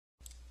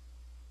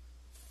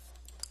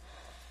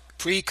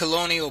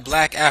Precolonial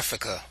Black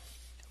Africa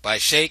by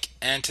Cheikh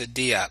Anta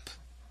Diop.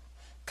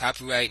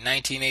 Copyright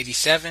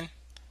 1987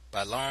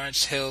 by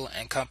Lawrence Hill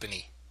and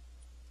Company.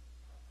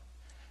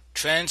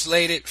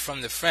 Translated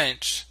from the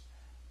French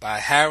by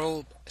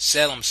Harold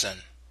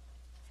Selimson.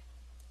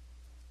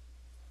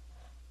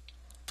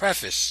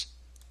 Preface.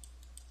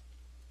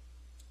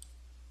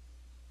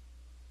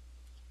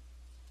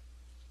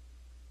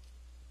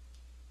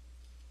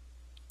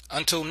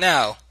 Until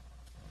now,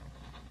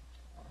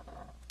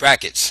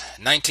 brackets,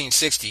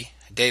 1960,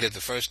 date of the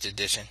first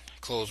edition,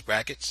 close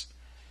brackets,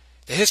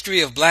 the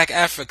history of Black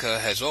Africa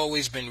has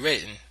always been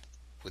written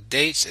with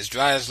dates as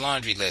dry as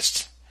laundry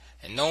lists,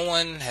 and no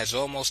one has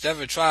almost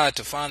ever tried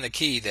to find the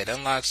key that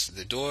unlocks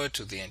the door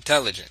to the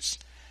intelligence,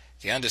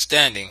 the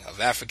understanding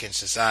of African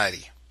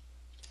society.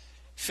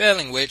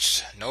 Failing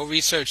which, no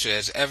researcher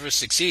has ever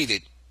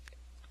succeeded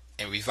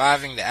in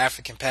reviving the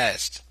African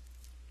past,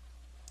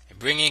 and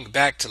bringing it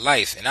back to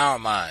life in our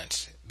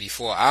minds,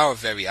 before our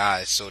very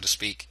eyes, so to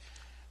speak,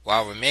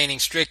 while remaining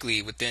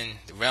strictly within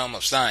the realm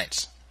of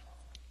science.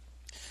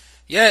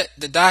 Yet,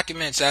 the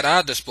documents at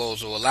our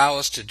disposal allow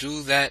us to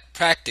do that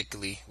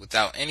practically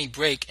without any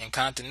break in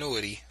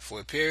continuity for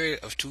a period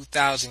of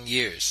 2,000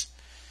 years,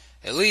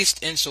 at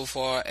least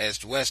insofar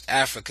as West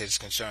Africa is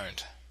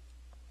concerned.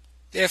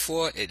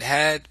 Therefore, it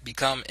had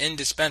become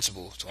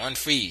indispensable to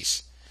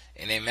unfreeze,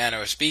 in a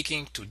manner of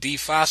speaking, to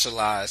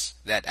defossilize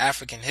that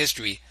African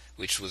history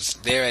which was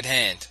there at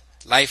hand,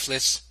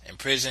 lifeless,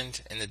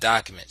 imprisoned in the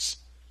documents.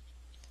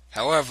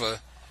 However,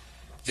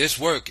 this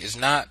work is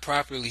not,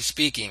 properly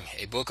speaking,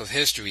 a book of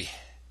history,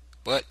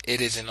 but it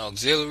is an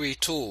auxiliary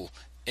tool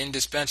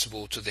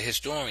indispensable to the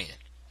historian.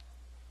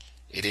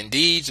 It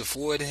indeed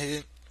afforded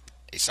him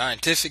a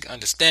scientific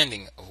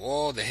understanding of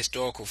all the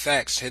historical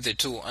facts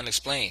hitherto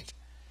unexplained.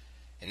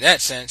 In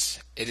that sense,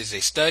 it is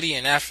a study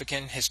in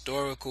African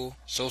historical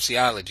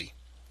sociology.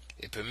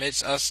 It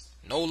permits us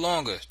no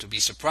longer to be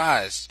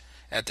surprised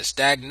at the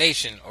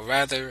stagnation, or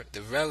rather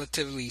the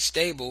relatively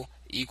stable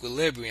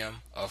equilibrium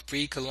of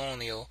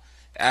pre-colonial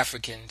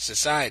African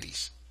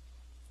societies.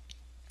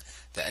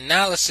 The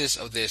analysis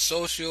of their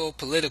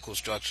socio-political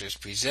structures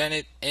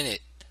presented in it,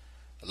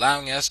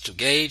 allowing us to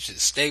gauge the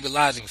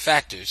stabilizing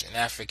factors in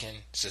African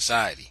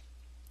society.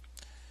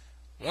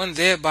 One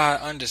thereby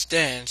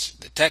understands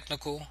the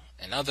technical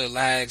and other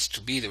lags to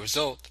be the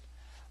result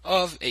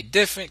of a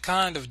different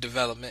kind of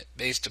development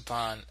based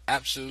upon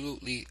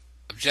absolutely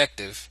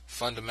objective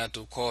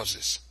fundamental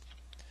causes.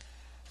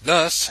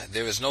 Thus,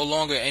 there is no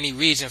longer any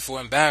reason for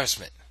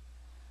embarrassment.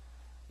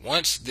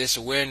 Once this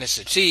awareness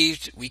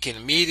achieved, we can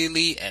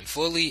immediately and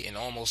fully, in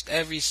almost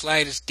every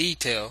slightest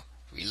detail,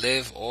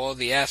 relive all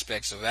the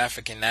aspects of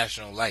African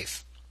national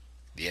life,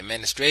 the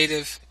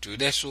administrative,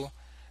 judicial,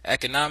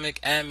 economic,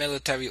 and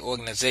military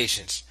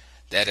organizations,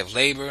 that of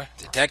labor,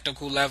 the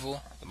technical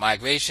level, the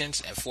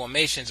migrations and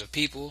formations of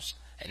peoples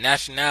and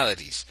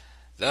nationalities,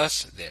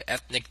 thus their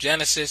ethnic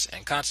genesis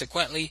and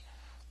consequently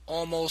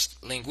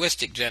almost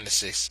linguistic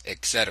genesis,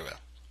 etc.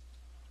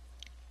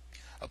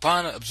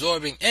 Upon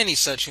absorbing any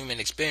such human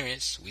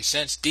experience, we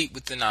sense deep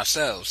within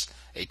ourselves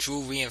a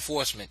true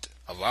reinforcement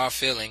of our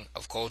feeling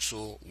of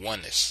cultural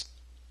oneness.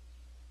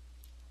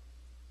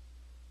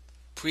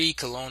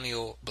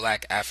 Pre-colonial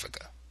Black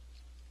Africa.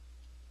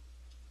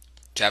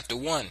 Chapter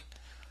 1.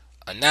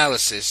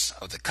 Analysis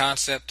of the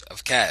concept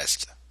of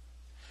caste.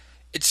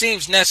 It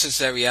seems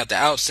necessary at the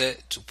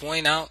outset to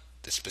point out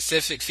the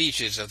specific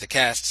features of the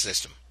caste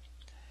system,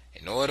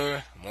 in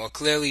order more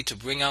clearly to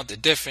bring out the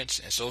difference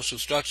in social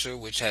structure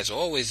which has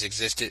always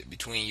existed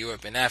between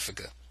Europe and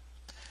Africa.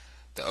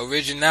 The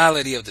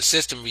originality of the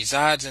system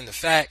resides in the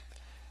fact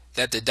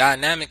that the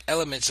dynamic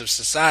elements of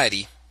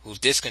society, whose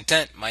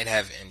discontent might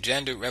have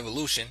engendered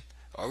revolution,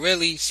 are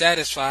really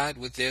satisfied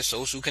with their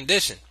social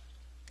condition,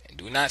 and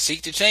do not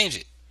seek to change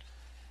it.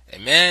 A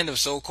man of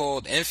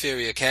so-called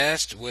inferior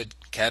caste would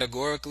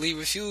categorically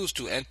refuse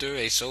to enter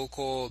a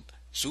so-called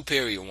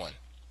superior one.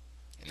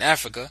 In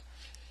Africa,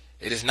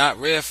 it is not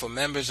rare for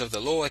members of the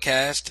lower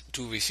caste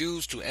to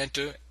refuse to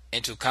enter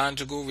into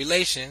conjugal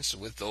relations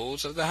with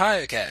those of the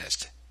higher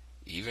caste,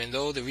 even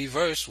though the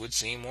reverse would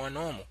seem more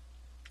normal.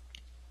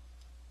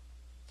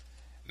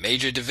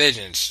 Major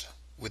divisions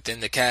within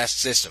the caste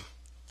system.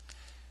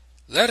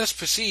 Let us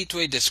proceed to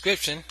a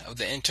description of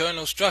the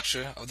internal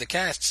structure of the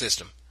caste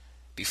system,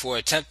 before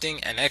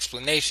attempting an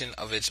explanation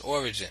of its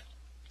origin.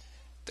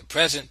 The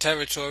present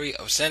territory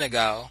of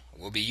Senegal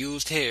will be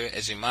used here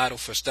as a model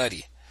for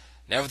study.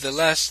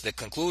 Nevertheless, the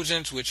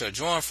conclusions which are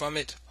drawn from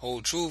it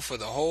hold true for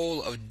the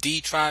whole of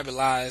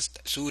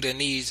detribalized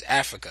Sudanese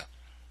Africa.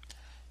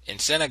 In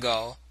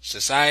Senegal,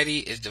 society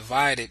is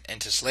divided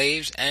into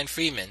slaves and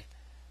freemen,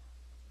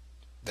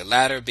 the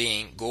latter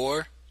being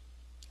Gor,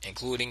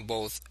 including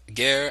both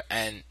Ger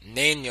and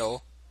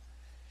Nenyo.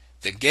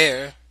 The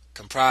Ger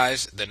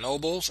comprise the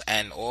nobles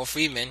and all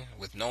freemen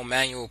with no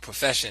manual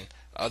profession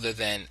other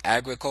than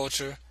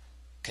agriculture,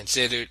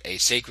 considered a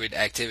sacred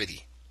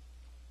activity.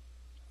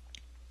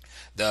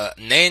 The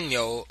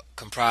Nenyo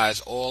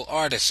comprise all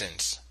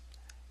artisans,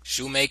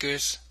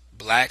 shoemakers,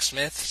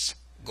 blacksmiths,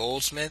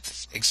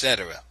 goldsmiths,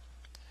 etc.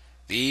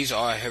 These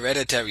are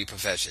hereditary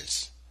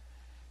professions.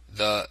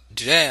 The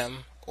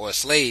jam, or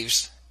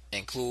slaves,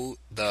 include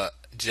the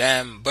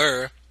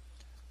jambur,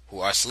 who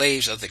are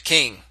slaves of the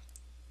king,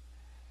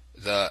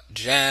 the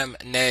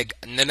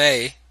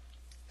jam-neg-nene,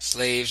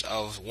 slaves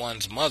of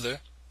one's mother,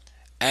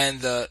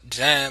 and the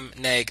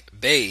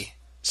jam-neg-bey,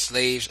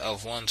 slaves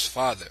of one's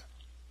father.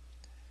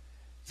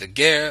 The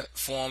ger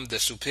formed the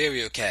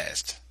superior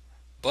caste,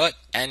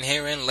 and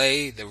herein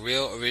lay the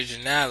real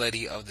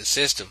originality of the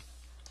system.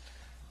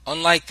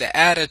 Unlike the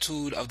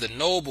attitude of the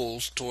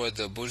nobles toward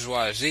the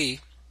bourgeoisie,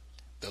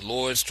 the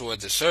lords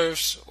toward the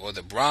serfs, or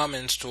the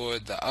Brahmins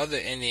toward the other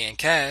Indian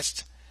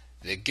castes,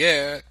 the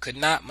ger could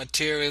not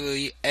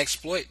materially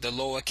exploit the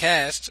lower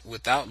castes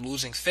without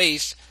losing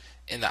face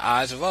in the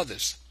eyes of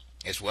others,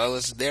 as well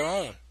as their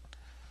own.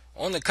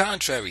 On the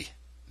contrary,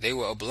 they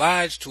were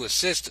obliged to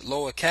assist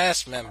lower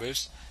caste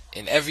members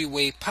in every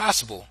way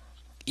possible.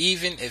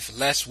 Even if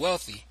less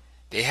wealthy,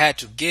 they had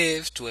to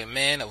give to a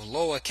man of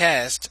lower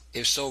caste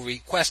if so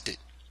requested.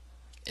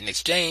 In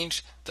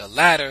exchange, the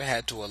latter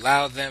had to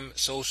allow them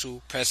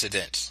social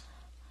precedence.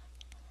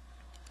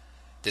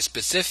 The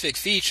specific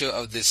feature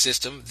of this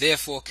system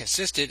therefore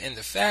consisted in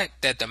the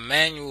fact that the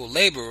manual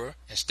laborer,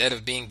 instead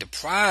of being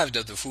deprived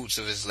of the fruits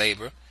of his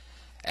labor,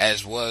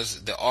 as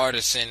was the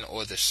artisan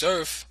or the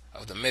serf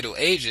of the Middle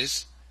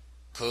Ages,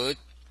 could,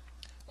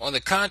 on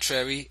the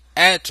contrary,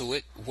 add to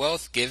it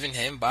wealth given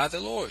him by the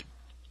Lord.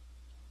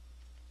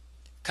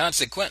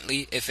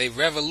 Consequently, if a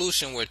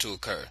revolution were to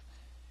occur,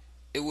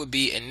 it would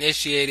be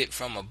initiated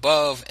from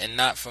above and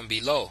not from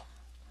below.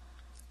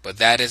 But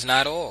that is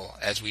not all,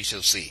 as we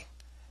shall see.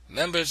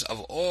 Members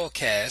of all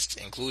castes,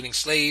 including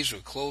slaves, were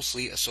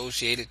closely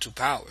associated to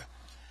power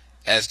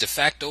as de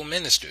facto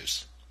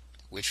ministers,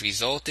 which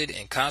resulted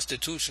in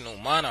constitutional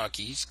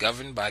monarchies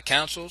governed by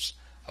councils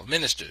of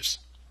ministers,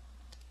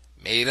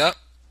 made up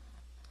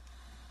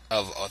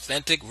of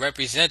authentic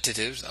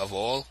representatives of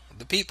all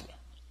the people.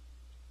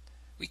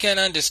 We can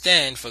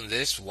understand from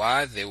this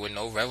why there were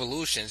no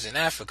revolutions in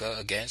Africa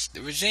against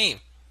the regime,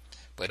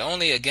 but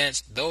only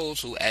against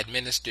those who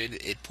administered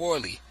it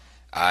poorly,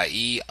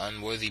 i.e.,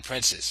 unworthy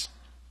princes.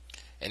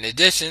 In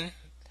addition,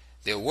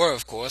 there were,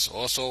 of course,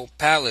 also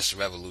palace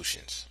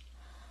revolutions.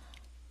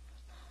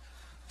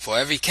 For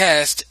every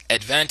caste,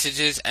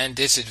 advantages and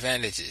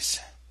disadvantages,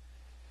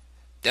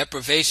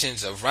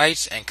 deprivations of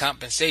rights and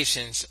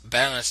compensations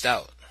balanced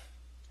out.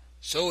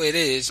 So it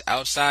is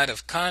outside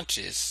of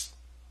consciences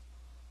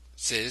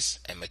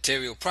and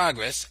material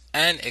progress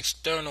and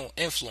external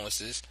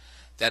influences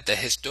that the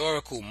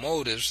historical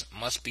motives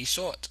must be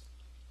sought.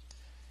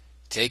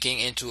 Taking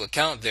into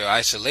account their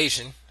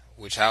isolation,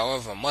 which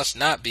however must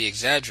not be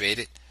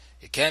exaggerated,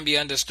 it can be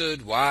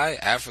understood why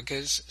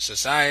Africa's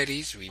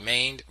societies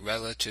remained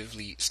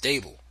relatively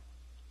stable.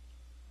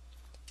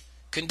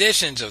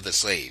 Conditions of the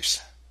slaves.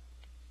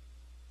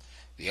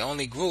 The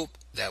only group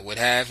that would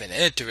have an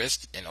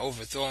interest in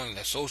overthrowing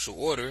the social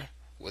order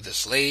were the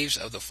slaves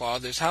of the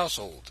father's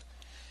household,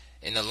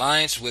 in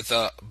alliance with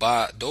the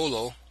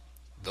Ba-Dolo,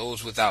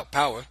 those without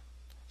power,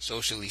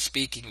 socially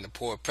speaking the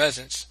poor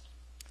peasants.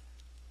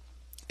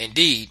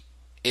 Indeed,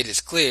 it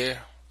is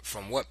clear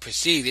from what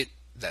preceded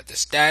that the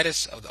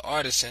status of the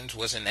artisans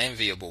was an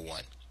enviable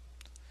one.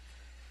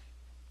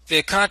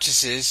 Their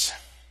consciences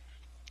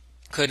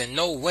could in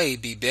no way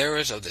be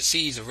bearers of the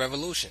seeds of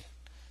revolution,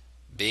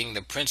 being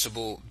the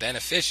principal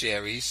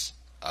beneficiaries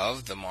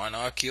of the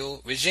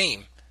monarchical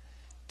regime.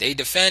 They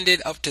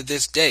defended up to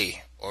this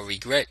day, or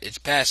regret its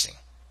passing.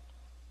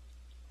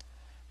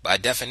 By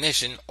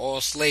definition,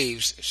 all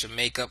slaves should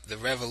make up the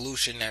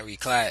revolutionary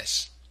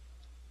class.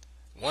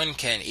 One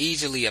can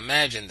easily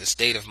imagine the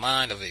state of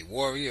mind of a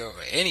warrior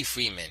or any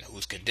freeman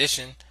whose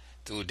condition,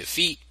 through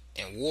defeat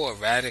in war,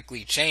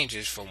 radically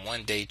changes from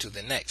one day to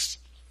the next,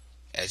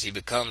 as he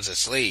becomes a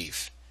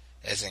slave,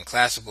 as in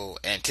classical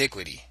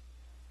antiquity.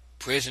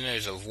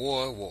 Prisoners of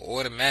war were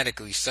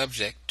automatically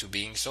subject to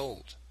being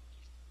sold.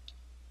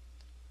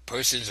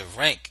 Persons of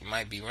rank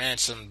might be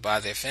ransomed by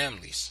their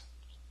families,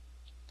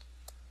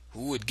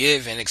 who would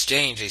give in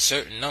exchange a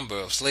certain number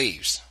of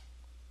slaves.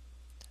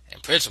 In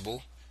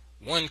principle,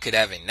 one could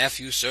have a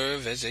nephew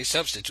serve as a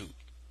substitute,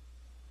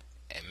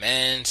 a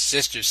man's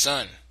sister's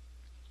son,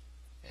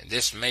 and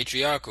this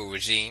matriarchal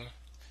regime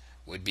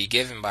would be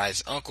given by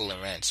his uncle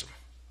in ransom,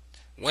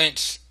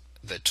 whence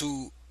the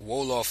two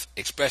Wolof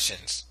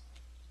expressions,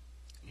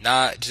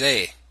 Na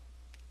Jay,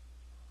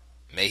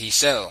 may he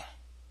sell,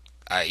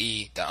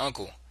 i.e. the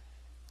uncle,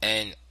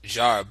 and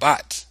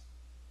Jarbat,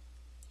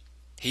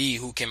 he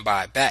who can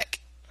buy back,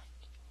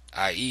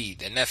 i.e.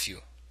 the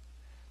nephew.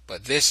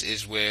 But this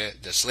is where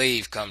the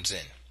slave comes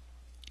in.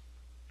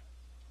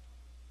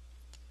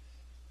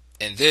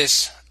 In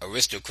this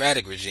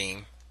aristocratic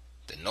regime,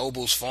 the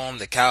nobles formed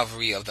the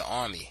cavalry of the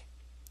army,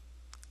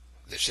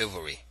 the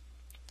chivalry.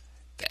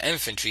 The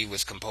infantry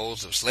was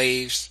composed of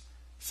slaves,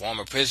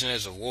 former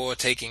prisoners of war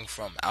taken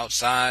from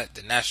outside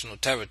the national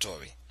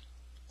territory.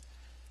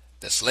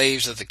 The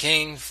slaves of the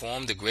king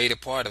formed the greater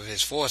part of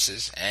his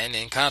forces, and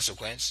in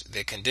consequence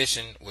their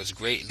condition was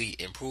greatly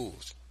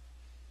improved.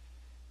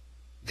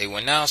 They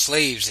were now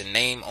slaves in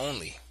name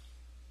only.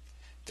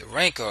 The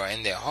rancor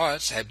in their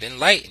hearts had been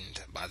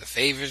lightened by the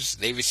favors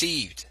they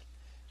received.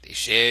 They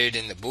shared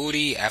in the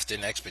booty after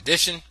an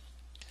expedition,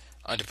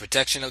 under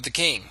protection of the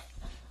king.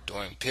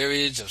 During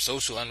periods of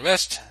social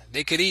unrest,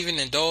 they could even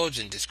indulge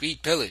in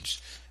discreet pillage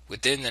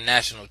within the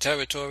national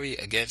territory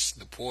against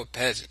the poor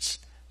peasants,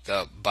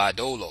 the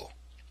Badolo,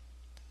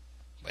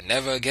 but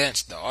never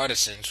against the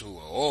artisans who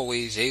were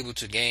always able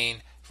to gain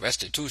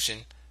restitution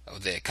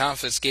of their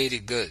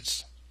confiscated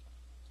goods.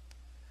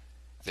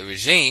 The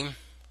regime,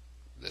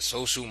 the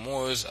social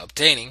mores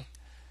obtaining,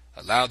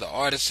 allowed the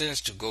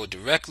artisans to go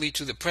directly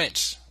to the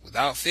prince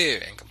without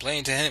fear and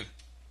complain to him.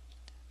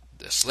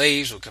 The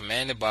slaves were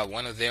commanded by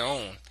one of their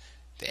own,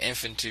 the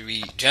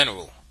infantry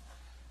general,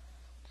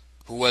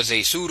 who was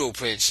a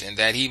pseudo-prince in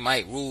that he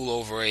might rule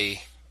over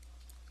a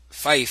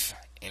fief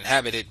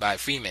inhabited by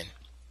freemen.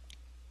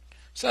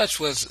 Such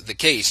was the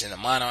case in the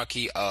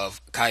monarchy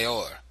of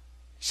Kayor,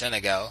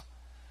 Senegal,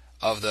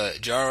 of the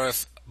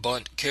Jarif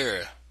Bunt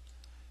Kir,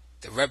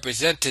 the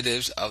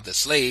representatives of the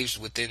slaves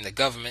within the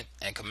government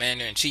and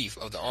commander-in-chief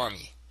of the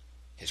army.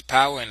 His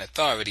power and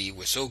authority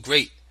were so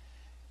great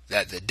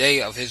that the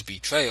day of his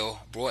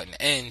betrayal brought an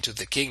end to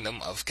the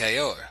kingdom of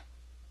Kayor.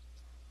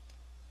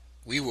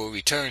 We will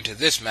return to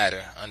this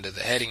matter under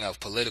the heading of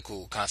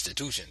political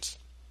constitutions.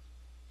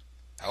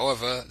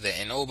 However,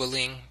 the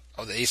ennobling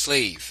of a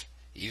slave,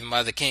 even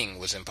by the king,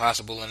 was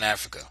impossible in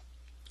Africa.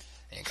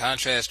 In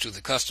contrast to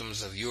the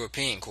customs of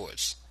European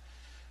courts,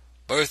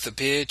 birth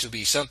appeared to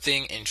be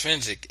something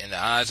intrinsic in the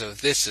eyes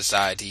of this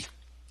society,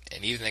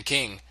 and even the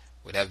king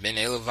would have been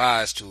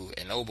ill-advised to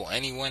ennoble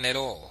anyone at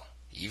all,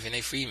 even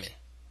a freeman.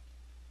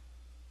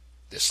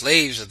 The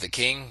slaves of the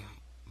king,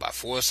 by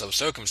force of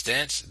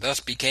circumstance, thus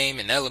became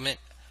an element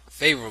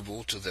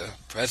favorable to the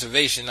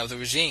preservation of the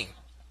regime.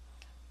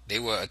 They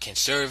were a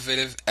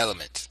conservative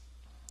element.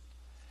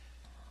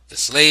 The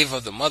slave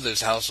of the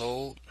mother's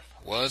household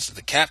was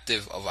the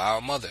captive of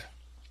our mother,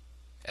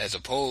 as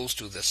opposed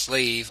to the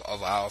slave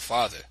of our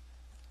father.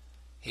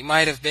 He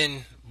might have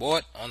been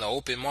bought on the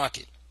open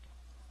market,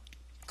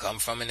 come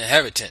from an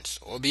inheritance,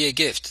 or be a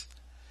gift.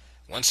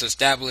 Once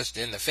established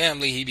in the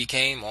family, he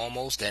became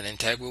almost an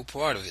integral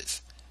part of it.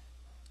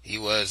 He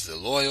was the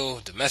loyal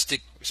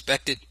domestic,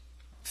 respected,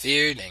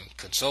 feared, and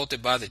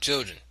consulted by the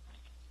children.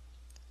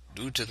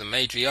 Due to the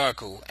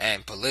matriarchal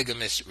and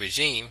polygamous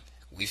regime,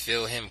 we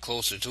feel him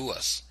closer to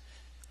us,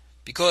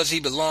 because he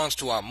belongs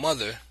to our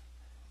mother,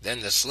 than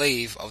the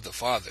slave of the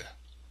father,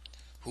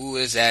 who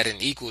is at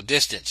an equal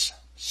distance,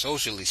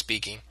 socially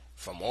speaking,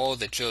 from all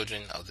the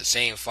children of the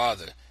same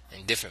father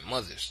and different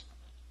mothers.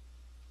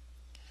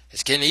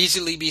 As can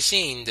easily be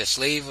seen, the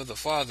slave of the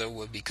father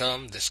would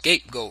become the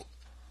scapegoat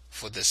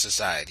for the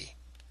society.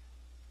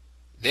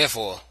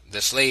 Therefore,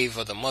 the slave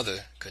of the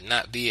mother could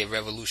not be a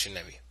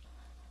revolutionary.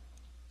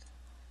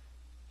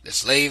 The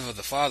slave of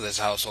the father's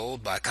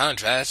household, by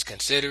contrast,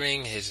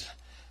 considering his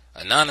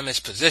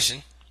anonymous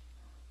position,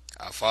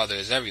 our father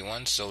is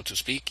everyone, so to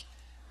speak,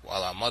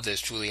 while our mother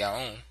is truly our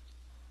own,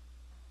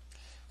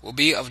 will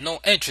be of no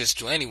interest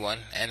to anyone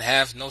and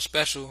have no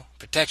special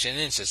protection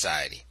in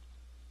society.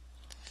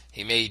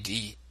 He may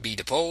be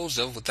disposed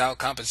of without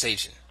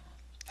compensation.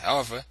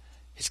 However,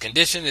 his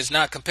condition is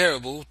not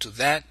comparable to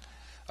that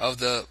of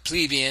the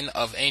plebeian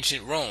of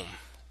ancient Rome,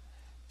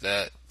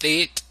 the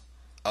Theate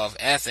of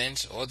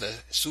Athens, or the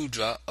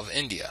Sudra of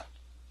India.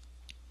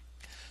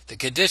 The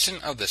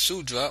condition of the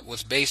Sudra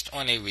was based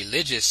on a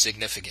religious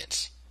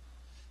significance.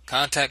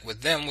 Contact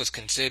with them was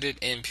considered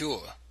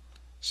impure.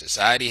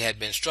 Society had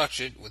been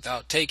structured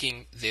without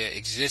taking their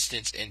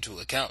existence into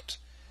account.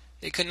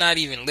 They could not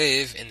even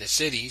live in the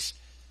cities,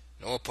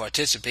 nor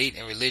participate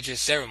in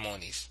religious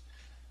ceremonies,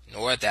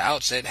 nor at the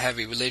outset have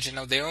a religion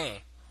of their own.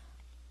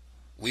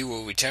 We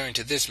will return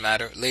to this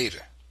matter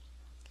later.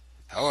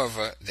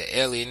 However, the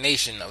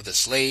alienation of the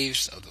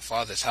slaves of the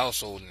father's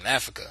household in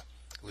Africa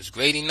was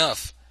great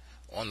enough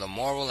on the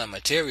moral and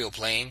material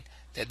plane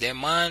that their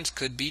minds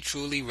could be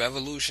truly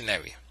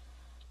revolutionary.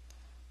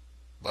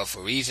 But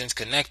for reasons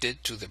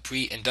connected to the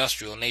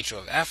pre-industrial nature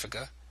of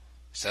Africa,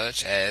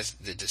 such as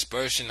the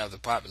dispersion of the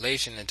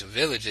population into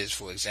villages,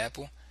 for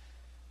example,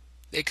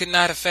 they could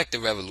not effect a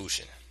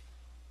revolution.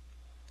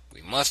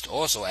 We must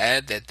also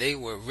add that they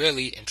were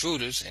really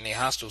intruders in a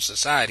hostile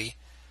society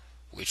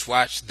which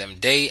watched them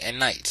day and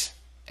night,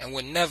 and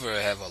would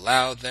never have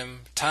allowed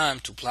them time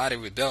to plot a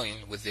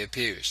rebellion with their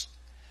peers.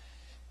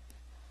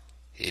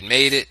 It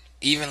made it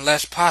even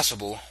less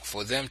possible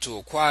for them to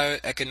acquire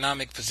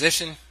economic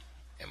position,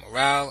 and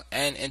morale,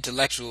 and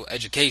intellectual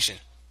education.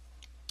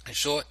 In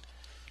short,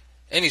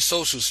 any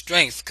social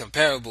strength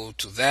comparable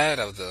to that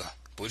of the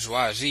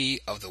bourgeoisie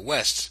of the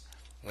West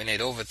when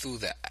it overthrew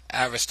the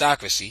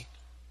aristocracy.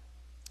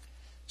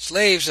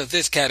 Slaves of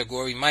this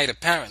category might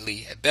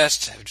apparently, at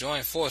best, have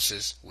joined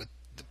forces with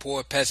the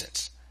poor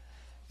peasants,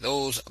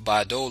 those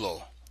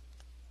Badolo,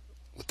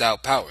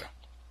 without power,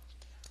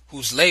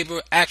 whose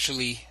labor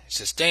actually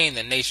sustained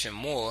the nation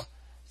more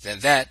than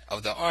that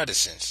of the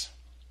artisans.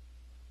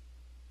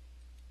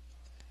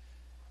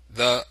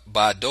 The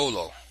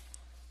Badolo.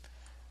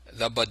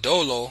 The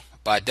Badolo,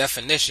 by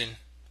definition,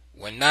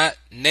 were not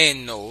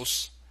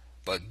nenos,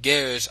 but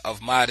gers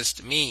of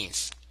modest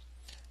means,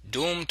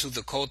 doomed to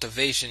the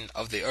cultivation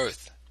of the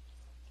earth,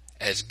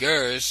 as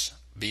gers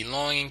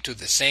belonging to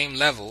the same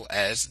level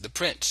as the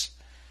prince.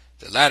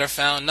 The latter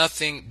found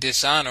nothing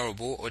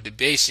dishonorable or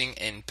debasing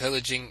in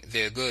pillaging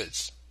their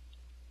goods,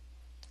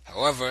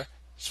 however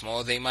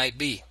small they might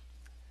be,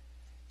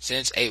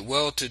 since a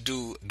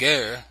well-to-do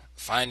ger,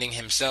 finding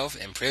himself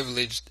in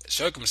privileged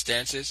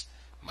circumstances,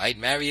 might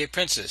marry a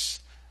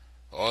princess,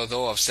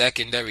 although of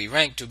secondary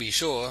rank to be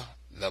sure.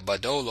 The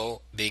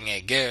Badolo, being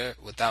a ger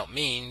without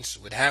means,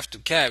 would have to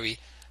carry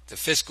the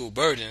fiscal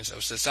burdens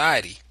of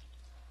society.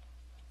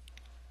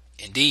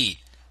 Indeed,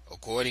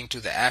 according to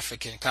the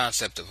African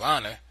concept of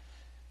honor,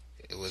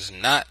 it was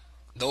not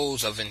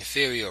those of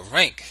inferior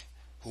rank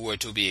who were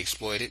to be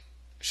exploited,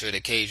 should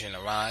occasion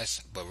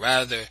arise, but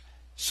rather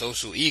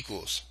social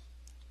equals,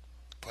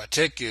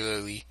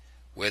 particularly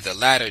where the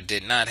latter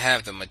did not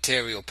have the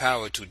material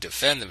power to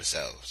defend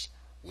themselves,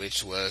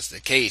 which was the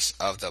case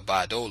of the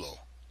Badolo.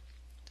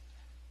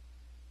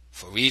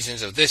 For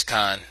reasons of this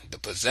kind, the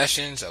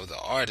possessions of the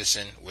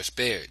artisan were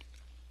spared.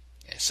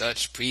 In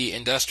such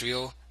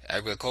pre-industrial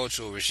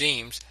agricultural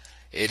regimes,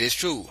 it is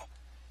true,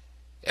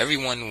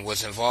 everyone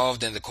was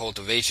involved in the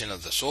cultivation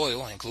of the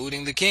soil,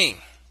 including the king,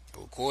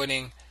 who,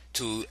 according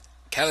to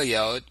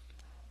Caliud,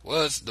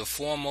 was the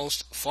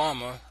foremost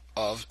farmer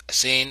of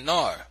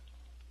Sennar.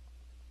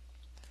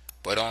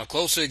 But on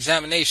closer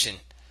examination,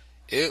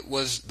 it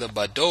was the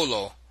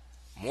Badolo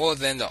more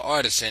than the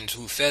artisans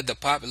who fed the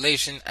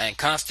population and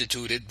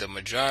constituted the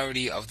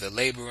majority of the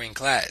laboring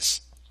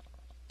class.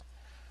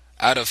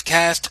 Out of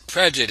caste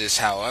prejudice,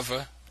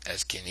 however,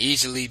 as can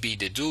easily be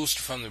deduced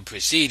from the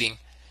preceding,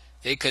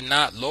 they could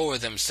not lower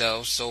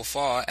themselves so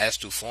far as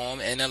to form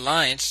an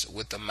alliance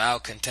with the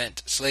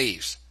malcontent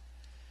slaves,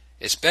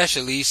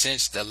 especially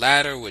since the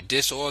latter were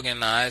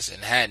disorganized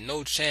and had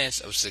no chance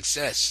of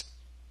success.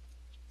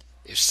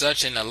 If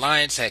such an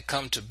alliance had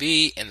come to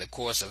be in the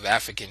course of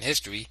African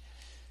history,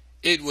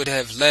 it would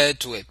have led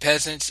to a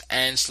peasants'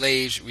 and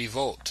slaves'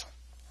 revolt,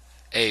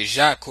 a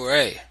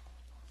jacquerie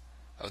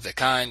of the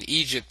kind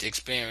Egypt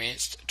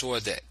experienced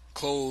toward the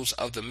close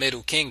of the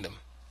Middle Kingdom,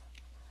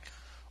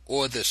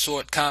 or the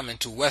sort common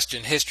to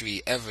Western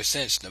history ever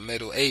since the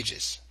Middle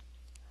Ages,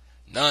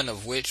 none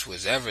of which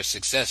was ever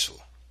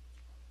successful.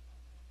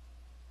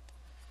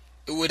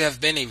 It would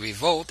have been a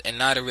revolt and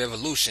not a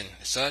revolution,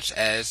 such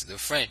as the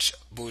French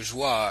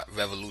bourgeois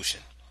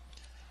revolution.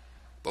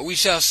 But we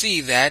shall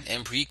see that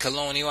in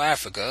pre-colonial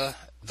Africa,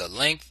 the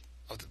length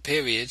of the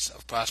periods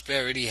of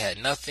prosperity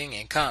had nothing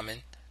in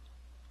common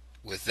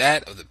with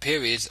that of the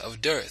periods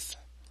of dearth,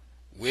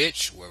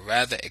 which were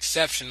rather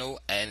exceptional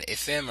and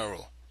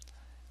ephemeral,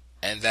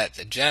 and that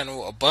the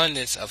general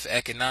abundance of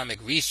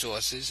economic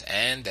resources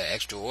and the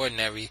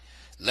extraordinary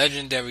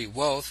legendary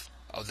wealth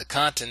of the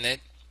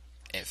continent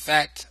in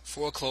fact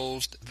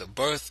foreclosed the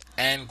birth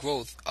and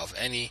growth of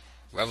any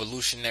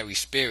revolutionary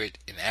spirit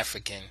in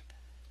African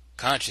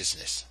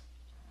consciousness.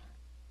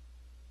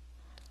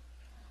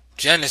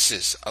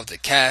 Genesis of the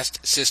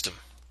caste system.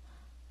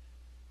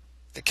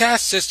 The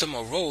caste system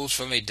arose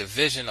from a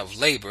division of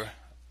labor,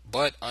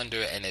 but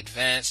under an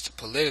advanced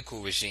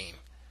political regime,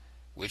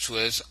 which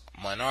was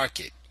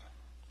monarchic,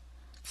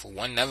 for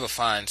one never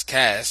finds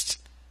caste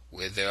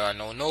where there are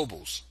no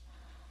nobles.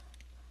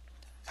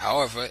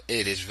 However,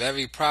 it is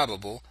very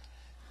probable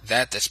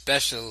that the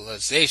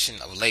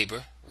specialization of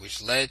labor,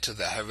 which led to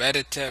the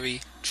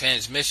hereditary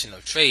transmission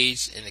of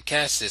trades in the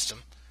caste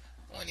system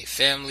on a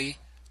family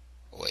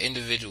or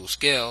individual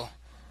scale,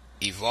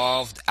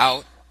 evolved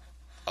out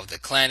of the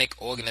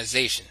clanic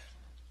organization.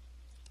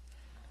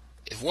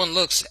 If one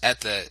looks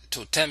at the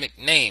totemic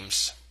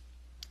names,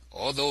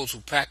 all those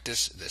who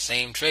practice the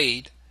same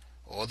trade,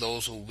 or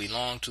those who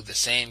belong to the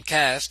same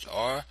caste,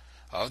 are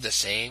of the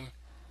same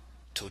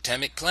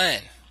totemic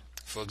clan.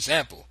 For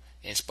example,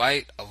 in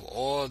spite of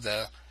all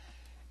the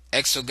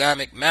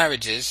exogamic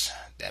marriages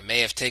that may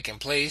have taken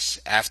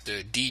place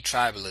after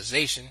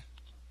detribalization,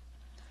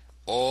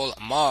 all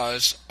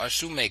Mars are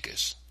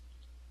shoemakers,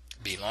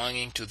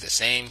 belonging to the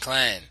same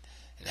clan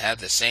and have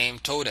the same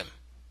totem,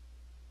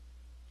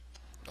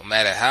 no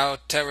matter how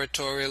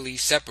territorially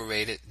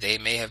separated they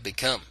may have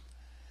become.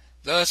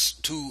 Thus,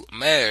 two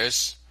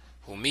mares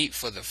who meet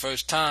for the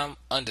first time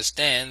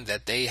understand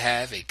that they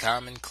have a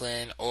common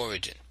clan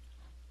origin.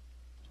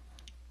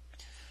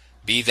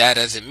 Be that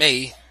as it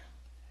may,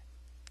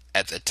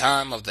 at the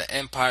time of the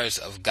empires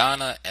of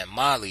Ghana and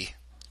Mali,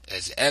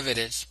 as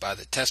evidenced by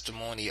the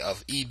testimony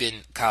of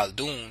Ibn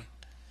Khaldun,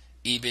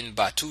 Ibn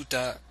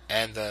Battuta,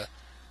 and the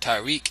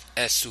Tariq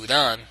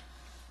es-Sudan,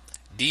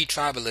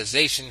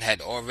 detribalization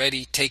had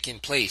already taken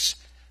place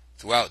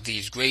throughout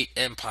these great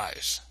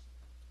empires.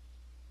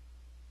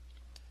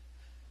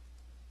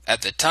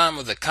 At the time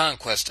of the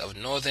conquest of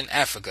northern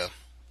Africa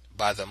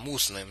by the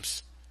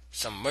Muslims,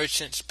 some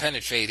merchants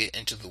penetrated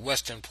into the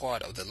western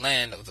part of the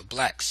land of the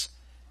blacks,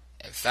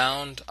 and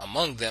found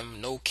among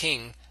them no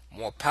king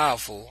more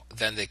powerful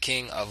than the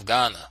king of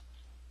Ghana.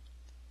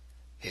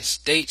 His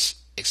states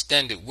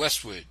extended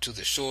westward to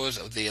the shores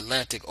of the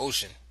Atlantic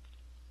Ocean.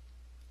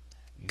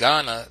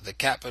 Ghana, the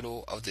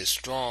capital of this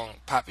strong,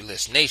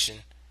 populous nation,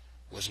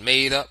 was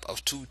made up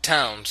of 2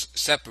 towns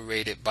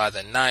separated by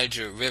the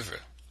Niger River,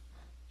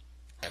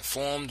 and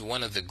formed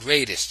one of the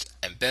greatest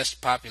and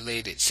best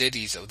populated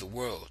cities of the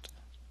world.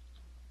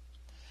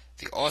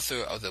 The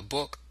author of the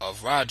Book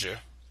of Roger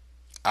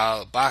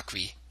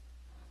al-Bakri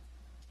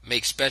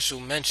makes special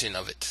mention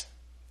of it,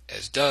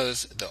 as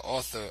does the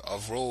author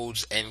of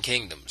Roads and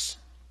Kingdoms.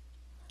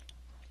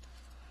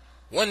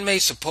 One may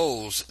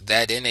suppose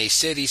that in a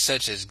city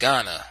such as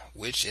Ghana,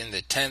 which in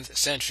the 10th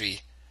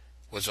century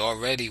was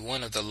already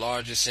one of the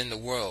largest in the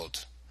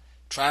world,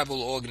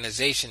 tribal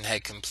organization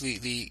had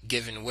completely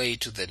given way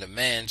to the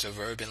demands of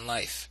urban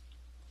life.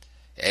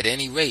 At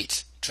any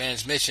rate,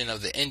 transmission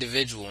of the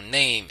individual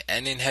name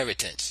and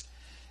inheritance,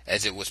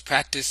 as it was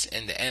practiced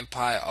in the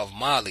Empire of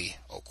Mali,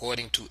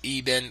 according to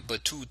Ibn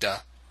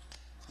Battuta,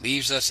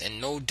 leaves us in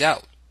no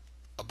doubt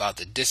about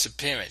the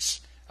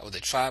disappearance of the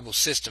tribal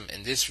system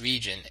in this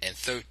region in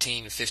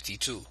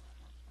 1352.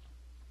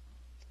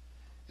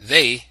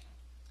 They,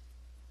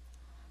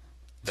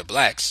 the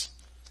blacks,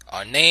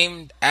 are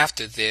named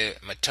after their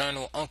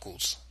maternal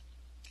uncles,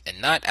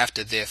 and not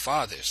after their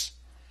fathers.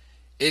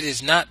 It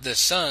is not the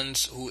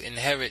sons who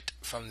inherit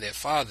from their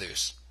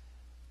fathers,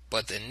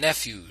 but the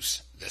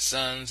nephews, the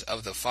sons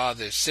of the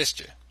father's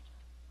sister.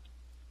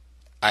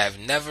 I have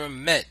never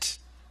met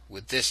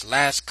with this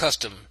last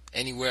custom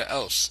anywhere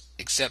else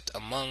except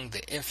among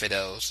the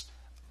infidels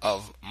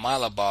of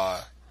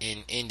Malabar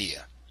in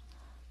India.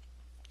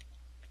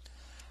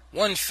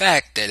 One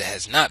fact that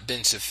has not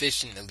been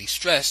sufficiently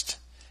stressed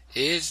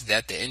is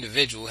that the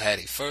individual had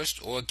a first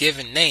or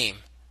given name,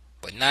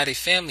 but not a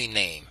family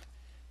name,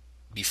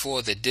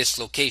 before the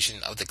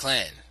dislocation of the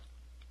clan.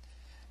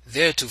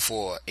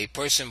 Theretofore, a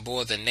person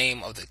bore the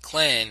name of the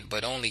clan,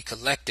 but only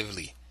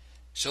collectively,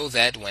 so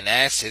that when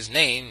asked his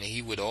name,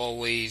 he would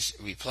always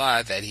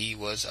reply that he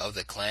was of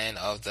the clan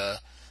of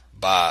the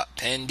Ba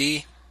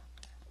Pendi,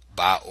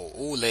 Ba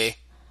Oule,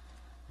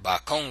 Ba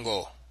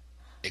Congo,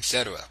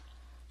 etc.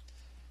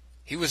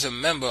 He was a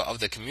member of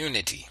the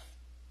community,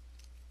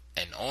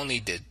 and only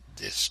the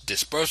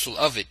dispersal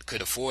of it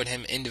could afford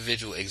him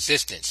individual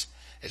existence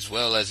as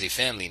well as a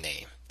family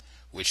name,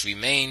 which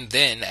remained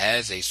then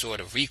as a sort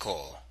of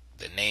recall,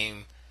 the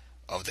name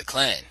of the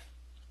clan.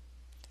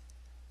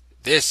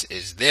 This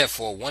is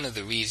therefore one of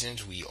the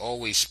reasons we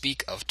always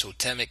speak of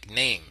totemic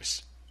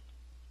names.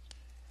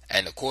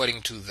 And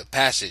according to the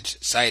passage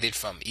cited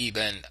from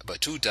Ibn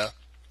Battuta,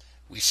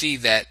 we see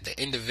that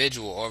the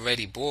individual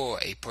already bore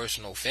a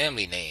personal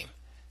family name,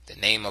 the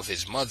name of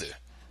his mother,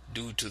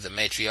 due to the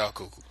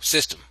matriarchal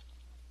system.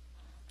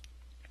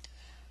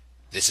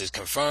 This is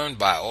confirmed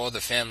by all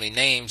the family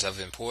names of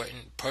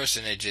important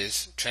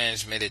personages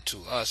transmitted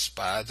to us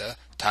by the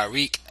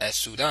Tariq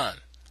as-Sudan.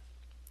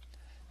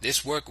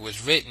 This work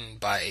was written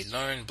by a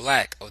learned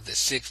black of the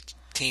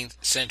 16th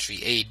century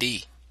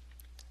A.D.,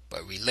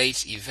 but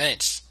relates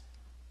events,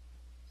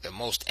 the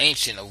most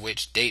ancient of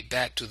which date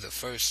back to the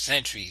first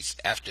centuries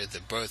after the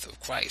birth of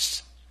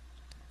Christ.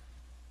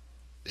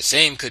 The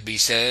same could be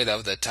said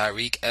of the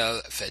Tariq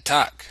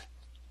el-Fatak,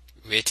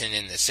 written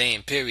in the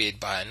same period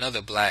by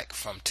another black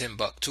from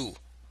Timbuktu,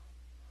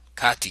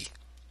 Kati.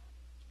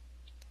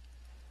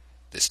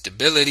 The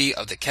stability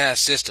of the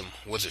caste system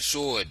was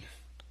assured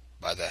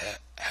by the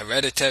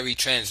hereditary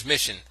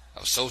transmission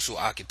of social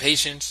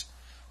occupations,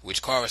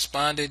 which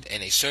corresponded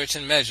in a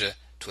certain measure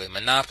to a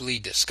monopoly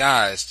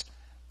disguised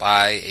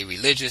by a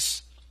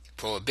religious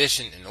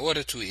prohibition in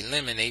order to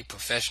eliminate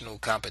professional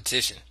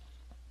competition.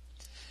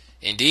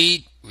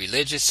 Indeed,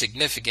 religious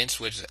significance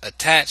was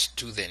attached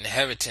to the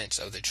inheritance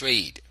of the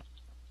trade.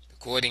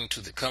 According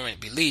to the current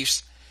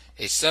beliefs,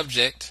 a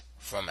subject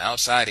from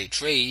outside a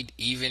trade,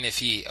 even if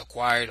he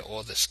acquired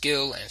all the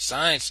skill and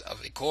science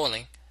of a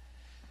calling,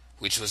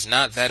 which was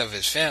not that of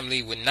his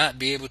family, would not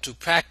be able to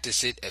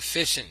practice it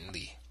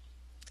efficiently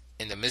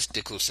in the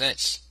mystical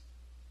sense,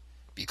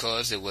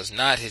 because it was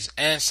not his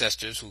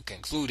ancestors who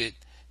concluded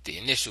the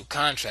initial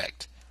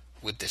contract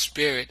with the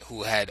spirit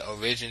who had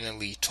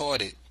originally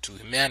taught it to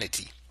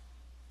humanity.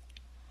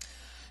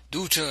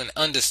 Due to an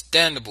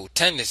understandable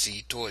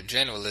tendency toward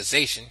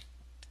generalization,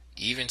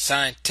 even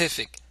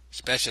scientific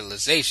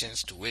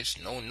specializations to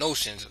which no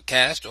notions of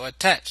caste are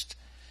attached,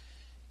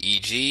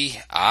 e.g.,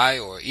 eye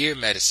or ear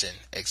medicine,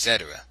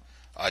 etc.,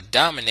 are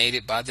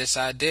dominated by this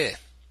idea.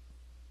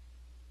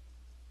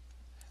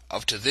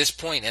 Up to this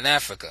point in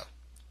Africa,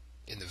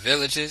 in the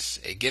villages,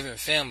 a given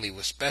family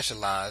was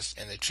specialized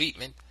in the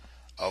treatment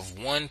of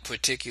one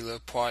particular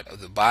part of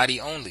the body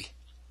only.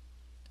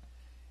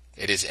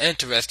 It is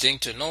interesting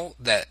to note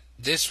that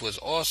this was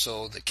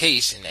also the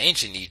case in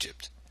ancient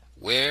Egypt,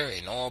 where,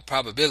 in all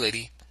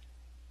probability,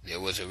 there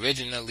was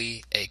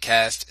originally a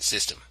caste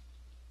system.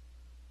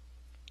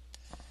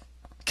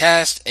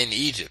 Caste in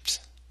Egypt.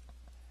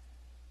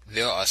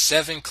 There are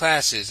 7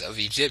 classes of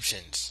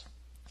Egyptians,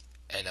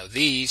 and of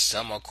these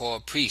some are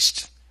called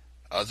priests,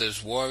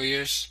 others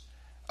warriors,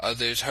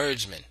 others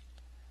herdsmen,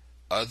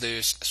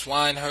 others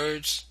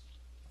swineherds,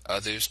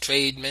 others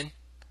tradesmen,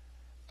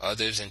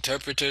 others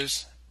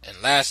interpreters, and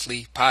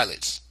lastly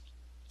pilots.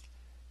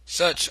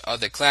 Such are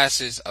the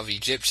classes of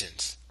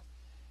Egyptians.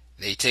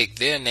 They take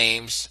their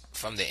names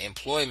from the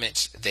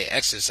employments they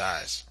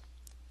exercise.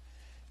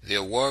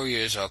 Their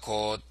warriors are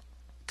called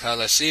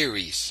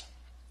Calaceres,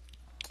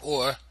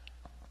 or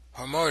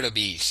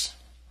Hammurabis,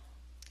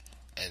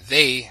 and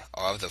they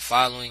are of the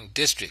following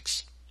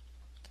districts,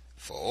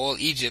 for all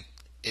Egypt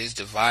is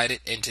divided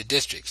into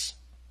districts.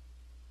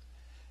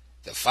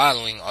 The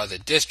following are the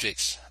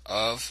districts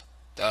of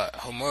the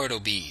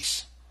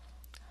Hammurabis: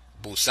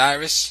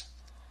 Busiris,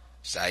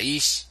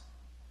 Sais,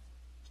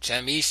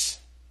 Chemis,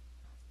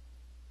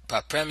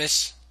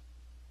 Papremis,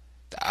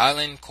 the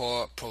island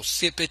called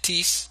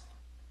Procipites,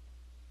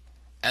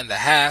 and the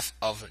half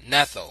of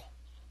Netho.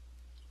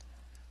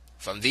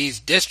 From these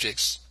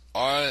districts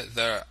are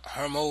the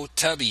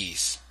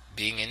Hermotubes,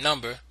 being in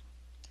number,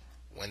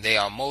 when they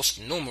are most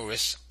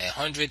numerous,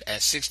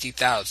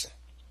 160,000.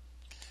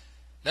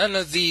 None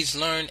of these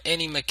learn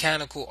any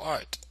mechanical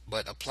art,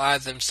 but apply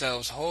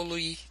themselves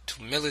wholly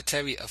to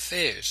military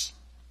affairs.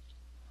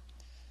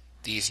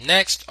 These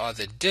next are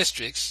the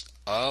districts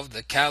of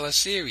the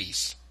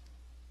Calaceres: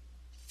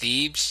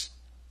 Thebes,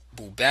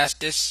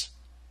 Bubastis,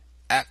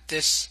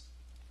 Aptis,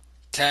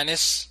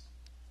 Tanis,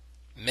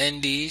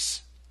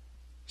 Mendes,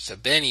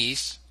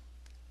 Sabenes,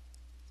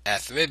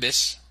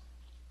 Athribis,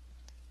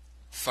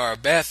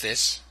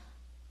 Pharbathis,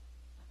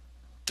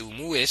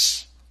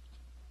 Thumuis,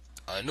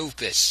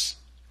 Anupis,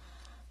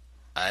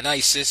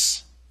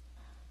 Anisis,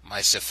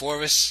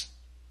 Mycephorus.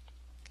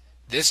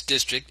 This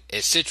district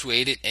is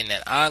situated in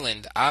an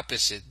island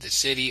opposite the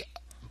city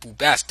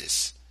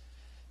Bubastis.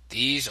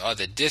 These are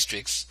the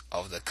districts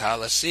of the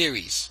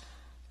Calaceres,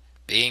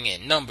 being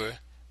in number,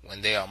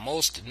 when they are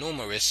most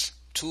numerous,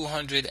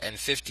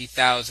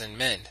 250,000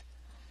 men.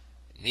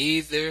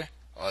 Neither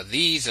are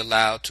these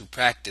allowed to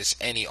practice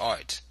any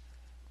art,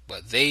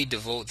 but they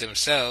devote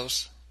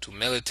themselves to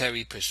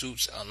military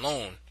pursuits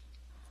alone,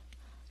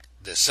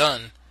 the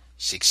son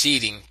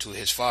succeeding to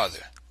his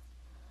father.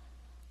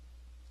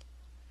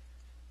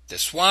 The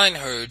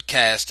swineherd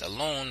caste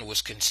alone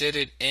was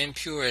considered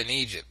impure in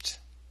Egypt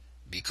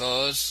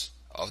because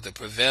of the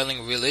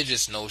prevailing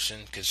religious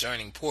notion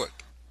concerning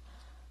pork.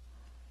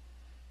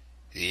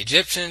 The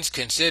Egyptians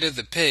considered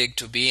the pig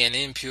to be an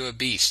impure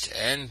beast,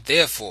 and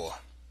therefore,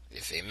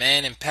 if a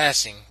man in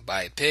passing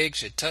by a pig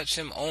should touch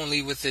him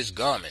only with his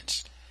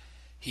garments,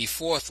 he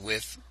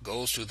forthwith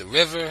goes to the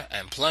river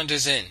and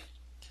plunges in.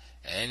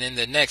 And in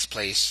the next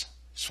place,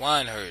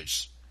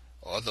 swineherds,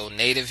 although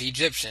native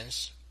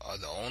Egyptians, are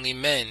the only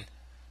men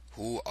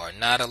who are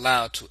not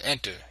allowed to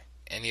enter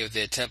any of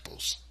their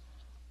temples.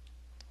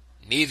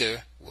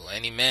 Neither will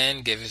any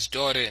man give his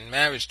daughter in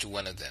marriage to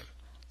one of them,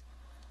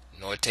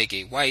 nor take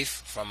a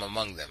wife from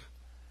among them,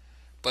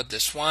 but the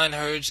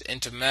swineherds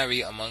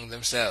intermarry among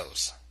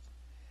themselves.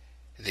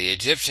 The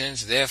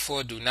Egyptians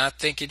therefore do not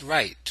think it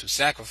right to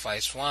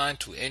sacrifice swine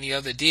to any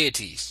other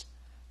deities,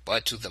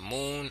 but to the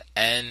moon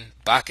and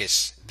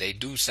Bacchus they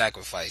do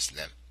sacrifice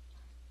them.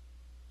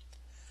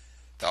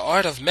 The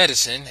art of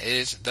medicine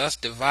is thus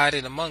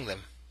divided among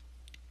them.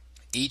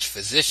 Each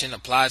physician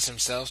applies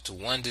himself to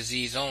one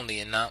disease only,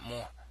 and not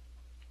more.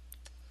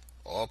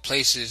 All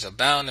places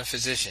abound in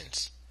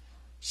physicians.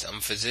 Some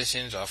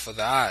physicians are for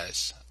the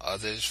eyes,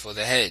 others for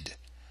the head,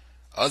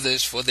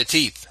 others for the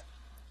teeth,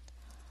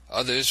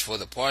 others for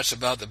the parts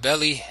about the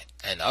belly,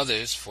 and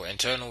others for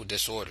internal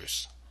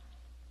disorders.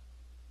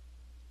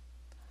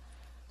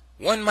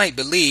 One might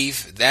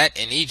believe that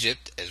in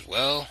Egypt as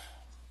well,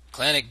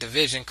 clanic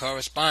division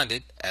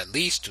corresponded, at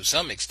least to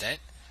some extent,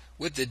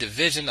 with the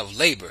division of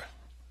labor,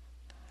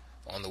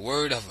 on the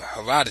word of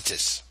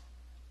Herodotus.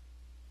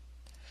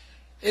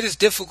 It is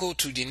difficult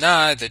to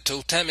deny the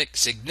totemic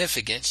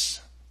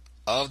significance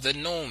of the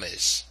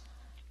nomes,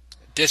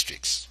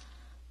 districts.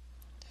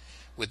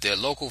 With their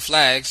local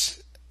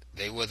flags,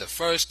 they were the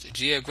first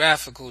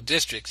geographical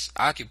districts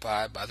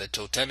occupied by the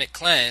totemic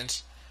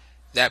clans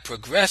that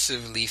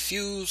progressively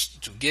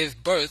fused to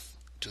give birth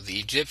to the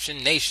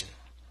Egyptian nation.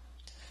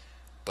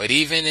 But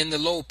even in the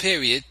low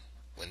period,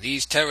 when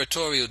these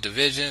territorial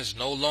divisions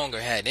no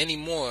longer had any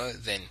more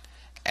than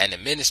an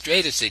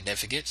administrative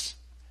significance,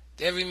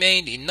 there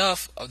remained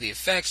enough of the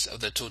effects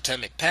of the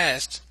totemic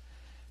past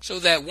so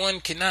that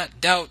one cannot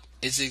doubt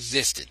its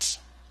existence.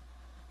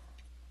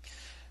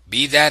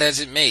 Be that as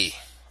it may,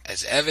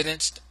 as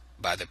evidenced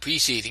by the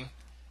preceding,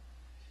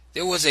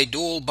 there was a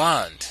dual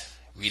bond,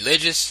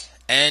 religious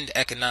and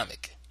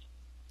economic,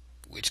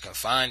 which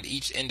confined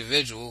each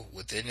individual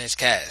within his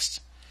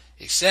caste,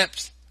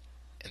 except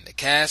in the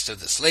caste of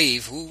the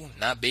slave who,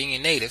 not being a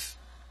native,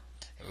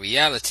 in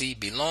reality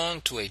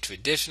belonged to a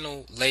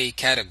traditional lay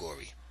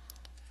category.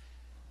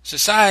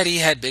 Society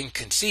had been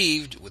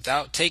conceived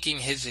without taking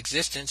his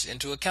existence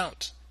into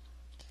account.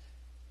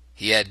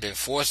 He had been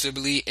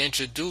forcibly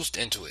introduced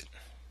into it,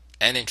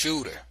 an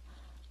intruder,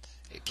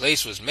 A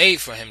place was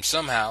made for him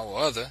somehow or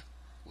other,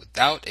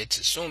 without its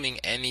assuming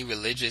any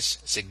religious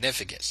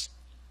significance.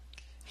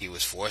 He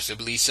was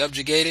forcibly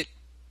subjugated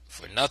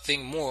for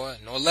nothing more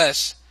nor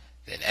less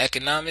than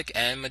economic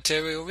and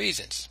material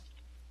reasons.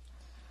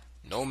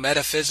 No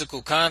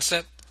metaphysical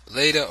concept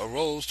later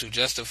arose to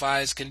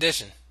justify his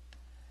condition,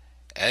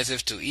 as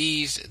if to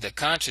ease the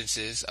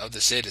consciences of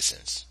the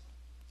citizens.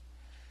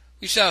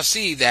 We shall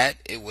see that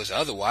it was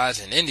otherwise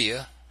in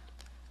India,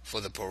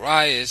 for the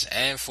pariahs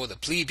and for the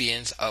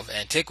plebeians of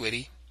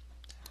antiquity,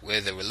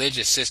 where the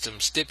religious system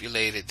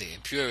stipulated the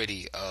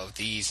impurity of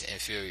these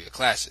inferior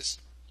classes.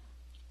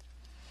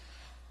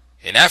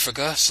 In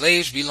Africa,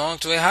 slaves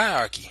belonged to a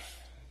hierarchy.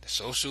 The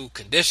social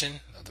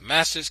condition of the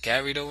masters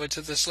carried over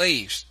to the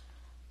slaves.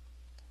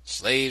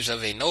 Slaves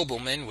of a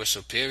nobleman were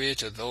superior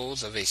to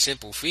those of a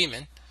simple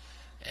freeman,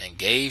 and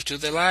gave to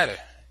the latter,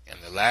 and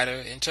the latter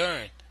in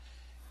turn.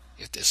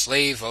 If the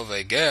slave of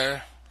a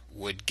ger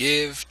would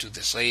give to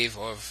the slave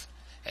of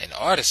an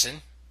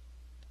artisan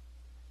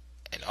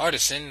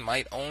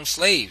might own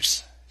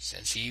slaves,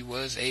 since he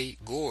was a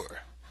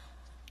gur.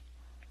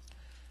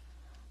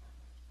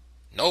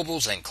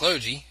 Nobles and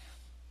clergy,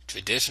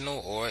 traditional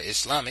or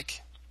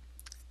Islamic,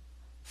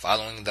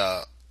 following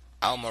the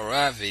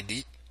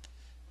Almoravid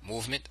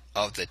movement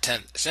of the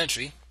 10th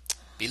century,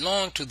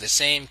 belong to the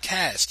same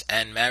caste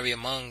and marry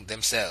among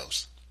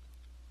themselves.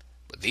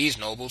 But these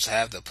nobles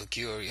have the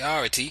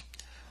peculiarity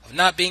of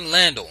not being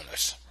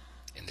landowners,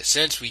 in the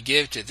sense we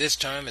give to this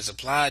term as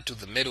applied to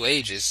the Middle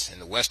Ages in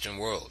the Western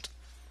world.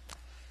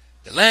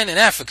 The land in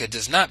Africa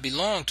does not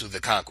belong to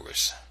the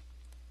conquerors.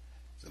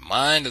 The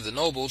mind of the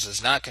nobles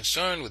is not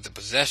concerned with the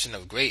possession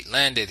of great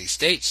landed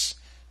estates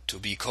to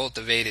be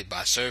cultivated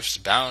by serfs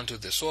bound to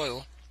the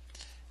soil.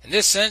 In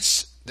this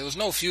sense, there was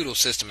no feudal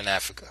system in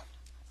Africa.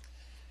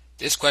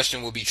 This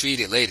question will be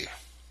treated later.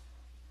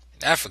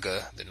 In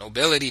Africa, the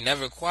nobility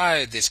never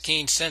acquired this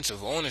keen sense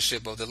of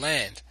ownership of the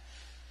land.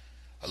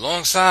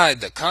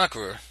 Alongside the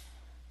conqueror,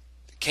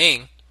 the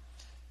king,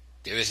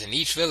 there is in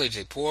each village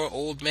a poor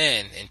old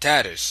man in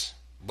tatters,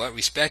 but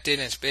respected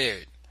and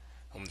spared,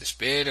 whom the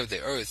spirit of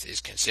the earth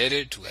is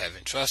considered to have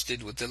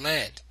entrusted with the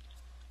land.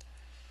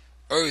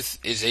 Earth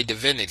is a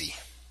divinity.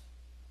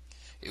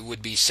 It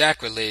would be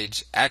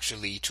sacrilege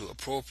actually to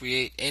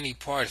appropriate any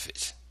part of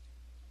it.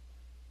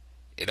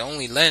 It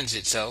only lends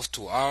itself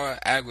to our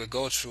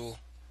agricultural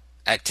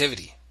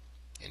activity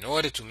in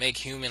order to make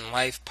human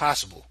life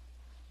possible.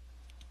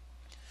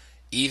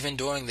 Even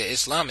during the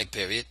Islamic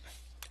period,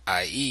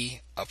 i.e.,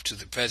 up to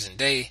the present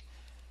day,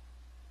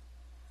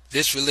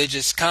 this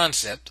religious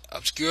concept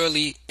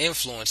obscurely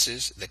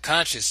influences the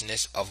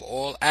consciousness of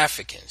all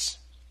Africans,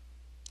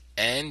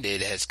 and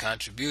it has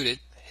contributed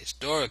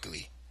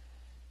historically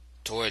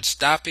towards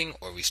stopping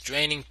or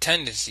restraining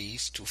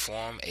tendencies to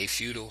form a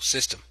feudal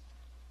system.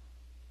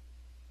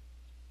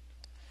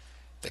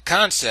 The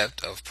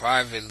concept of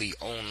privately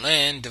owned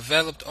land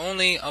developed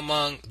only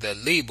among the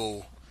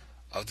Lebu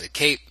of the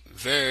Cape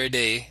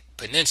Verde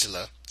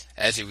Peninsula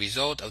as a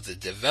result of the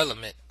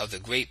development of the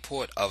great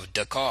port of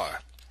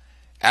Dakar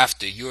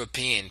after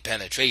European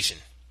penetration.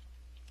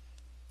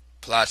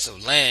 Plots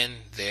of land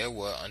there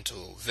were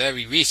until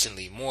very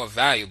recently more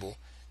valuable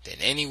than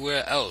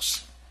anywhere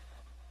else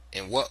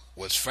in what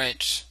was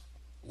French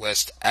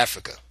West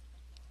Africa.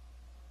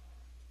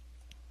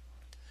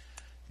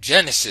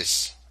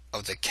 Genesis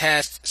of the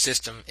caste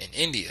system in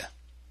India.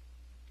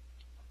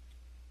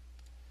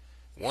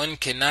 One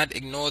cannot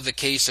ignore the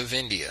case of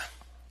India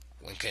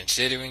when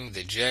considering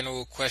the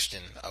general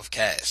question of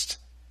caste.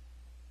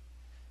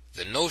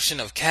 The notion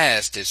of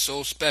caste is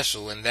so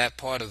special in that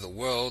part of the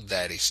world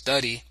that a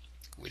study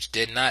which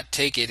did not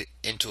take it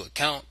into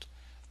account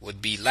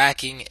would be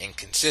lacking in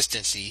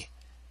consistency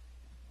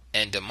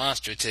and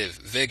demonstrative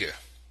vigor,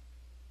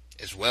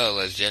 as well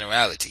as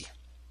generality.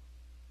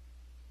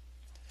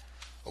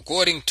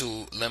 According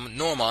to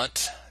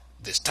Lenormant,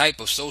 this type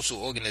of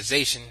social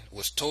organization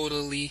was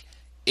totally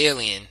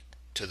alien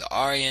to the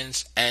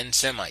Aryans and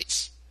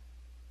Semites.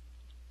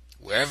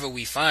 Wherever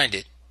we find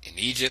it, in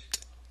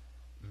Egypt,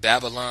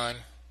 Babylon,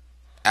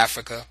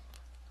 Africa,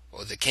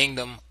 or the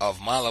kingdom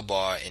of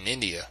Malabar in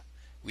India,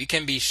 we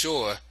can be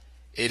sure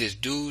it is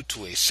due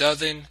to a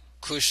southern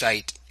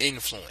Kushite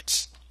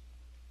influence.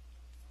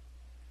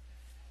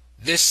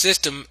 This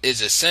system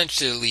is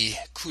essentially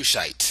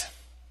Kushite.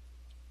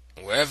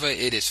 Wherever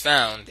it is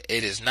found,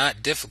 it is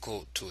not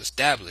difficult to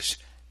establish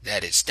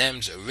that it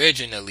stems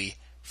originally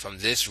from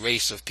this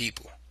race of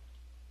people.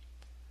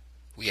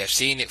 We have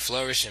seen it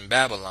flourish in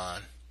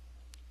Babylon.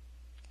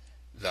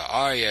 The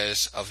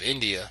Aryas of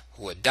India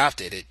who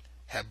adopted it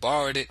have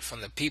borrowed it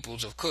from the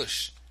peoples of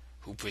Kush,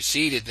 who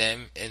preceded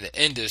them in the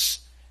Indus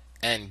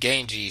and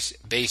Ganges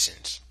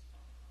basins.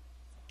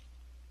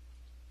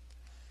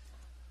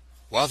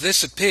 While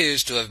this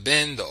appears to have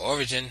been the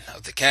origin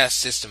of the caste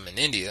system in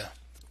India,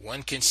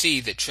 one can see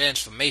the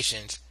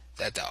transformations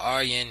that the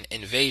Aryan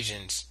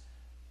invasions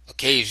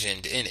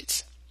occasioned in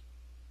it.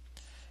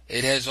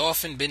 It has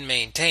often been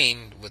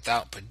maintained,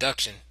 without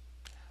production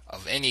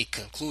of any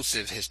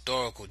conclusive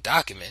historical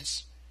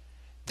documents,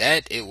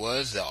 that it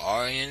was the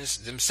Aryans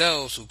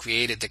themselves who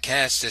created the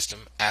caste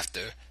system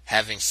after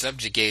having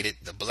subjugated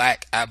the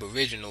black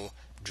aboriginal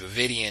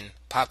Dravidian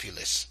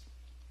populace.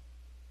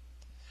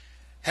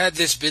 Had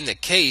this been the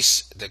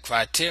case, the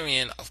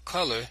criterion of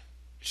color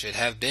should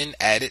have been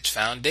at its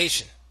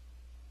foundation.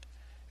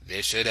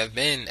 There should have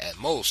been at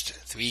most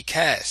 3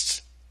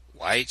 castes: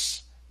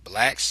 whites,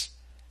 blacks,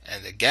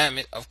 and the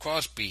gamut of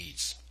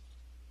crossbreeds.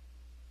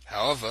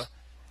 However,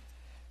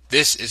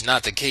 this is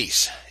not the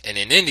case, and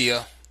in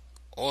India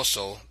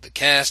also the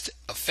castes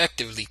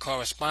effectively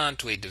correspond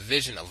to a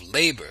division of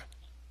labor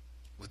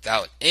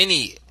without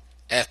any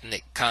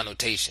ethnic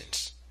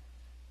connotations.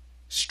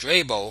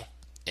 Strabo,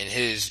 in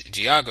his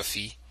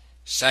geography,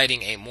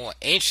 citing a more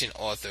ancient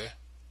author,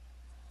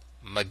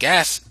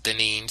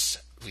 Megasthenes,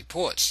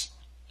 reports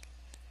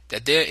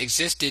that there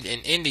existed in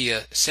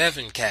India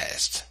 7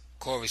 castes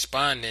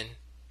corresponding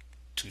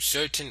to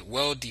certain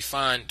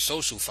well-defined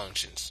social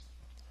functions: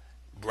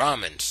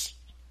 Brahmins,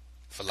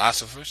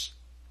 philosophers;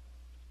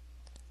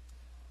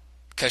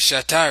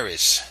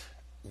 Kshatriyas,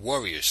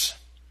 warriors;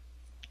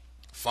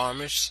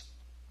 farmers;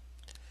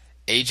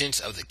 agents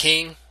of the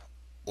king,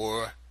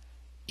 or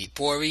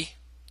Epori,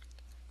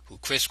 who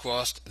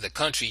crisscrossed the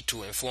country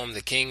to inform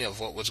the king of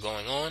what was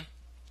going on;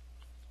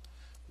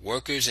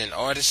 workers and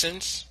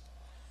artisans;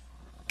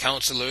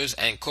 counselors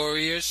and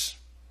couriers;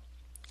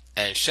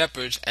 and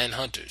shepherds and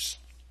hunters.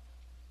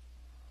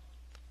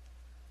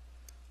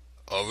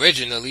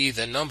 Originally,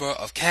 the number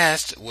of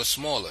castes was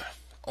smaller,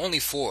 only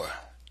 4,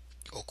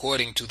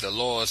 according to the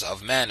laws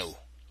of Manu,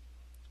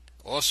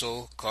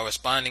 also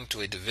corresponding to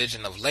a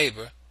division of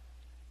labor,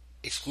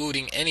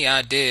 excluding any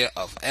idea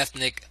of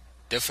ethnic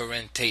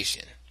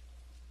differentiation,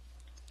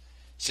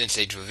 since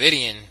a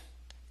Dravidian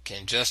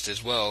can just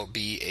as well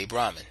be a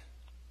Brahmin.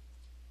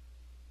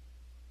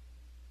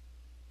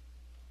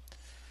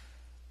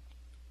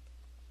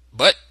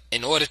 But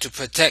in order to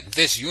protect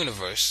this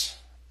universe,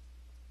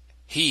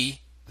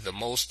 he, the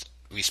most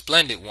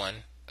resplendent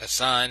one,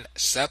 assigned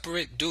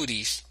separate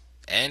duties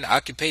and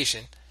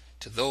occupation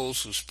to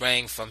those who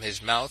sprang from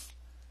his mouth,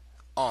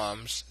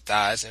 arms,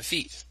 thighs, and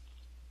feet.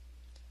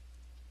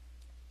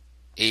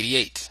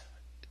 88.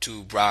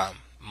 To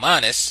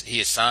Brahmanas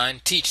he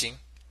assigned teaching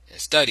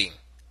and studying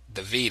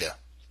the Veda,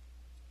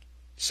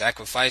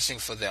 sacrificing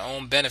for their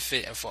own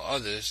benefit and for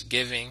others,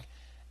 giving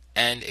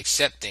and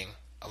accepting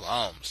of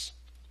alms.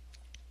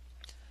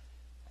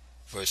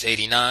 Verse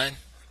 89.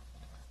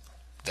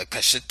 The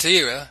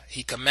Kshatriya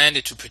he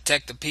commanded to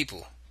protect the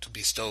people, to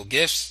bestow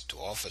gifts, to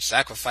offer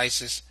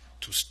sacrifices,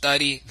 to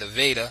study the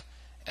Veda,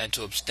 and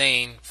to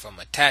abstain from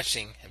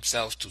attaching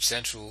himself to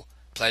sensual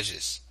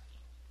pleasures.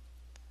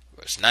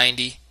 Verse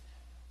 90.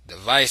 The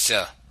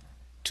Vaisya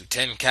to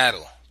tend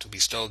cattle, to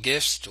bestow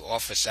gifts, to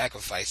offer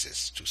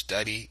sacrifices, to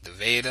study the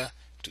Veda,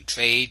 to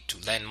trade, to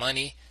lend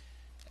money,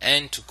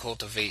 and to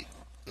cultivate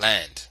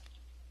land.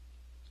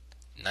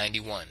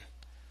 91.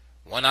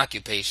 One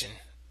occupation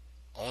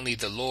only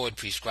the Lord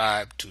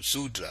prescribed to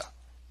Sudra,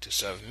 to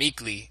serve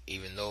meekly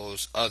even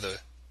those other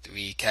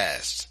 3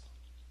 castes.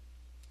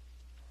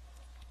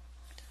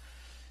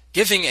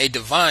 Giving a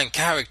divine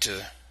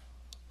character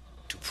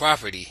to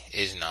property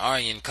is an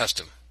Aryan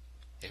custom.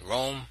 In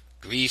Rome,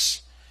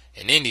 Greece,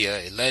 and India,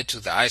 it led to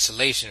the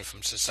isolation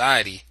from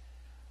society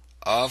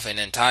of an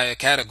entire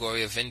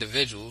category of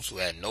individuals who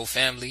had no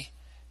family,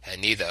 had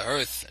neither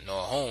earth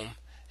nor home,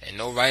 and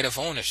no right of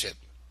ownership.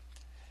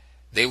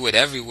 They would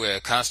everywhere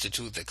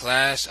constitute the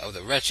class of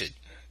the wretched,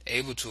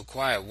 able to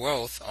acquire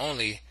wealth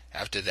only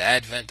after the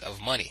advent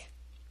of money.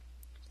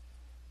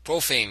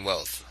 Profane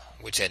wealth,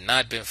 which had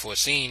not been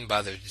foreseen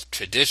by the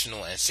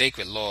traditional and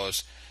sacred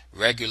laws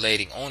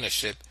regulating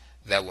ownership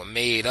that were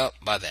made up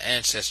by the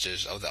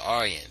ancestors of the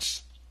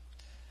Aryans.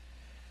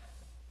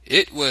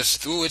 It was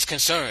through its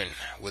concern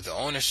with the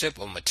ownership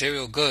of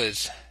material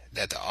goods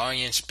that the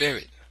Aryan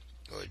spirit,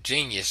 or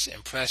genius,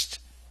 impressed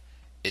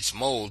its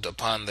mold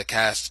upon the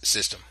caste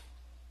system.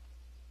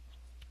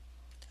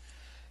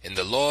 In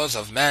the laws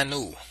of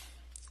Manu,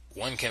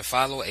 one can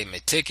follow a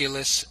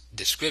meticulous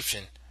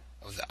description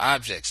of the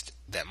objects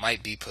that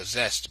might be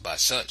possessed by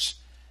such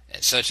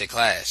and such a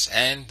class,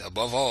 and,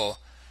 above all,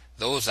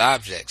 those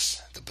objects,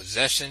 the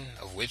possession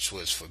of which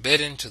was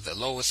forbidden to the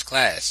lowest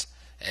class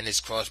and its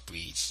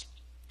crossbreeds.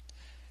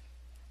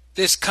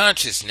 This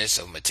consciousness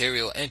of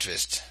material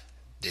interest,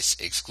 this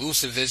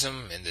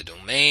exclusivism in the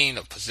domain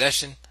of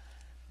possession,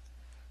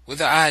 were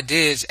the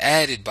ideas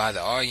added by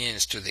the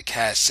Aryans to the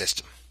caste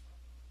system,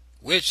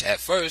 which at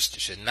first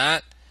should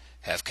not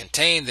have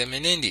contained them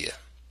in India.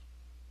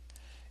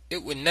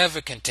 It would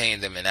never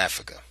contain them in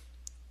Africa.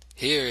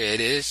 Here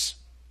it is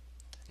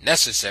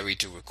necessary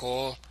to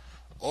recall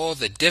all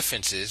the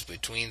differences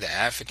between the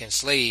African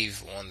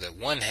slave on the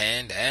one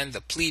hand and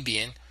the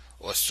plebeian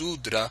or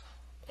Sudra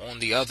on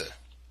the other.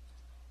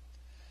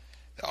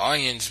 The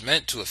Aryans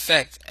meant to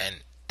effect an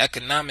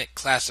economic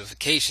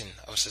classification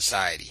of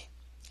society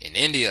in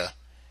India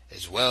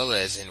as well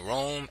as in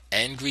Rome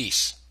and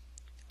Greece,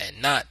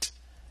 and not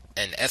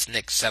an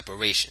ethnic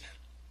separation.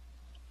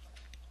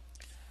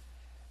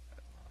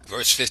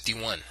 Verse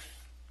 51.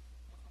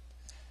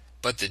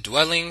 But the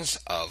dwellings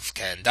of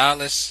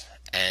Candalas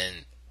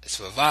and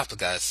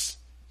Svavapagas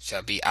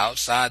shall be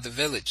outside the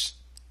village.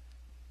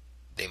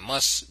 They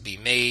must be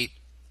made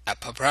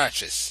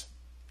apparatchis,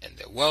 and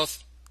their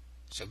wealth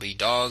shall be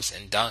dogs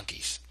and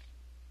donkeys.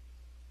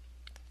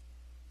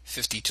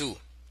 52.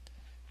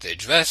 Their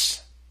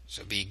dress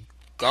shall be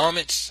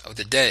garments of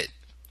the dead.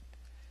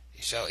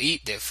 They shall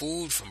eat their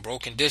food from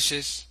broken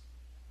dishes.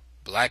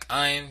 Black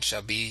iron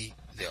shall be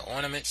their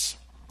ornaments,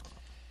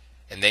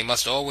 and they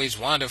must always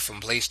wander from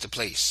place to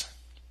place.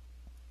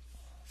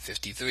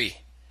 53.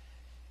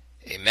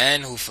 A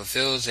man who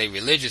fulfills a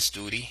religious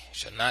duty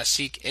shall not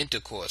seek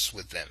intercourse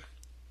with them.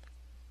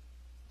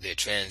 Their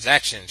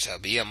transactions shall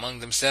be among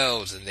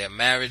themselves, and their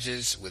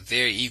marriages with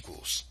their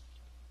equals.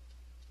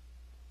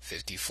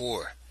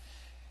 54.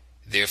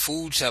 Their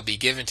food shall be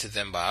given to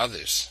them by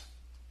others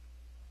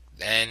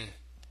than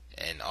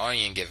an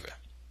Aryan giver,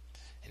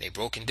 in a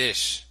broken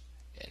dish.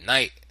 At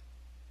night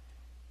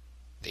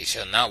they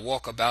shall not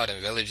walk about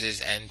in villages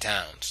and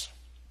towns.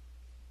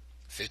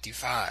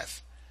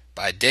 55.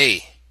 By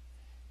day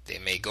they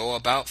may go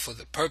about for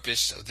the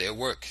purpose of their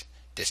work,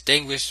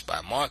 distinguished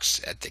by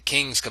marks at the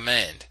king's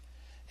command,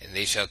 and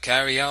they shall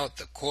carry out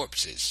the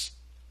corpses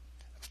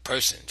of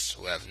persons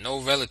who have no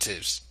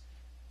relatives.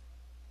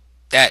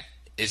 That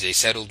is a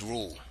settled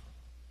rule.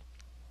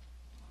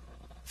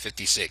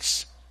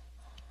 56.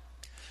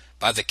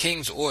 By the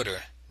king's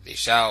order they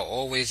shall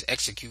always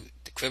execute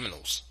the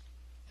criminals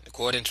in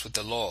accordance with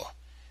the law,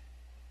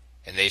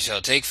 and they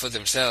shall take for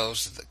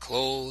themselves the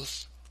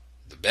clothes,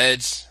 the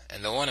beds,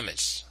 and the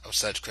ornaments of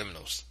such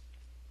criminals.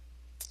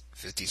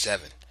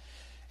 57.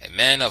 A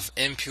man of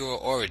impure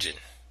origin,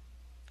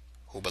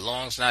 who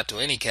belongs not to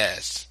any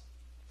caste,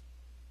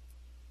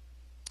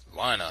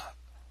 Varna,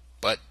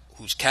 but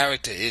whose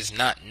character is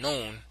not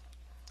known,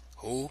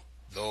 who,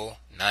 though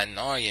not an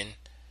Aryan,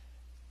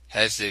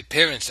 has the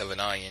appearance of an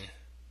Aryan,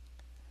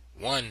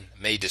 one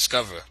may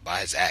discover by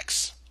his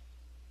acts.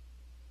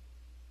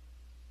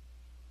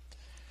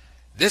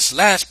 This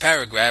last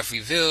paragraph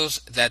reveals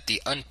that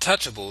the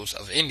untouchables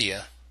of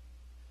India,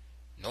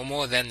 no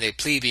more than the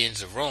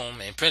plebeians of Rome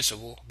in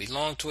principle,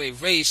 belong to a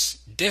race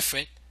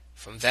different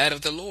from that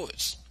of the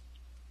lords.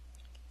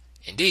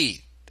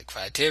 Indeed, the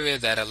criteria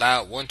that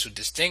allowed one to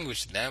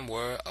distinguish them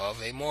were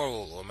of a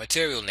moral or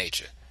material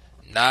nature,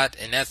 not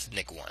an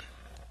ethnic one.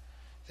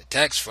 The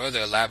text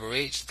further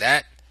elaborates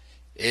that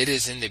it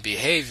is in the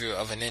behavior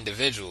of an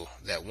individual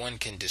that one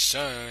can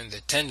discern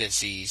the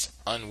tendencies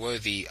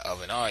unworthy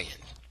of an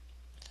Aryan.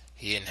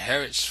 He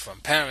inherits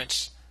from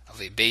parents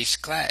of a base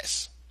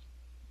class.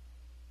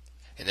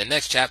 In the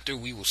next chapter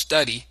we will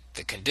study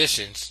the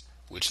conditions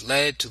which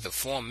led to the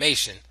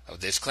formation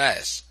of this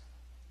class,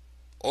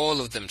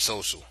 all of them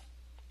social.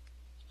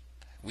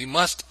 We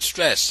must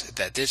stress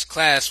that this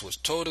class was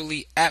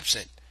totally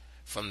absent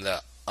from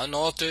the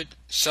unaltered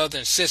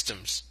southern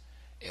systems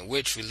in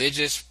which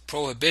religious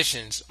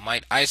prohibitions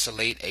might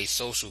isolate a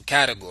social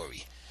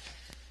category,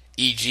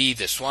 e.g.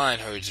 the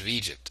swineherds of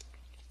Egypt,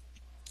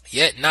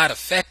 yet not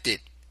affected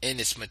in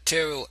its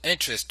material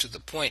interest to the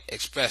point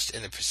expressed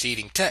in the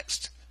preceding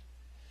text.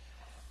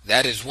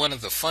 That is one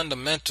of the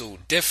fundamental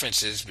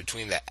differences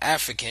between the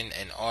African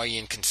and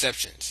Aryan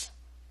conceptions.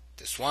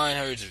 The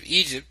swineherds of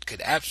Egypt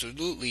could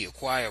absolutely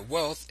acquire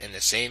wealth in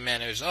the same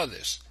manner as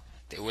others.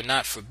 They were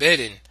not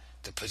forbidden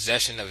the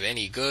possession of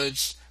any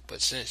goods,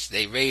 but since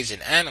they raised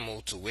an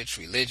animal to which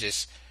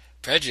religious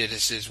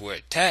prejudices were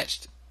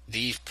attached,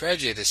 these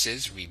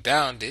prejudices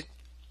rebounded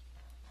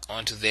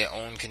onto their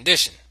own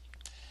condition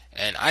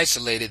and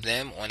isolated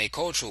them on a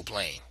cultural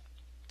plane,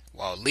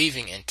 while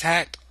leaving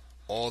intact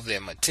all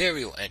their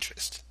material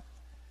interest.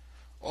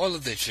 All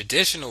of the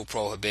traditional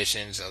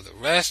prohibitions of the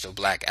rest of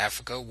Black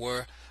Africa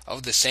were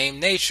of the same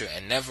nature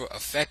and never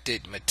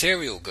affected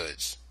material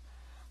goods.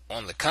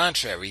 On the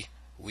contrary,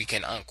 we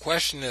can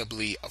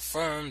unquestionably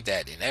affirm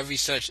that in every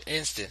such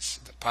instance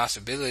the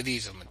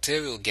possibilities of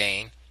material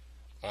gain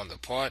on the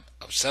part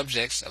of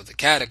subjects of the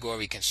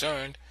category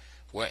concerned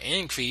were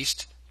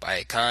increased by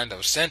a kind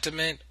of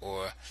sentiment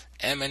or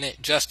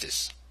eminent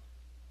justice,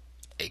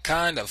 a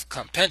kind of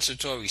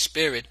compensatory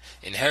spirit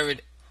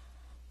inherent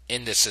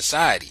in the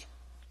society.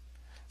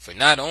 For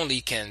not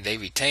only can they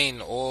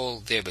retain all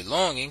their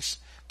belongings,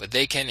 but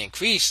they can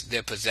increase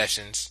their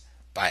possessions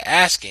by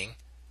asking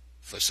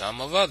for some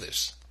of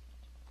others.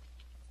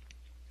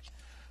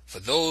 For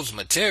those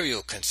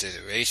material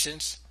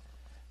considerations,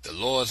 the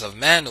laws of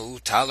Manu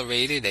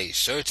tolerated a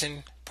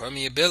certain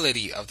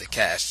permeability of the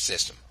caste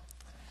system.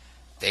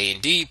 They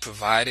indeed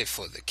provided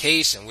for the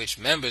case in which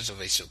members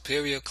of a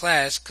superior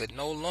class could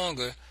no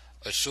longer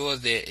assure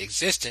their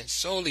existence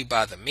solely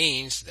by the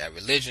means that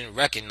religion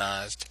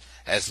recognized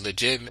as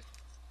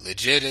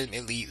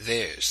legitimately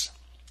theirs.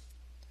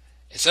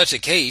 In such a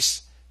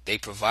case, they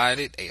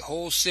provided a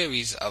whole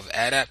series of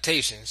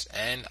adaptations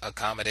and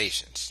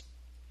accommodations.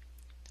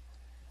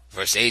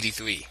 Verse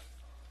 83.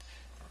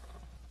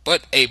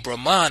 But a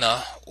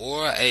Brahmana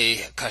or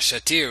a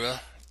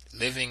Kshatriya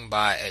living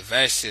by a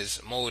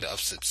Vaishya's mode of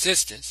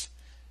subsistence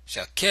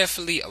shall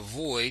carefully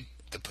avoid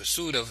the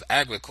pursuit of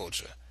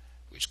agriculture,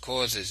 which which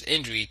causes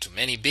injury to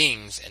many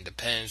beings and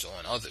depends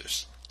on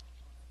others.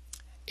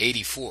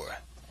 84.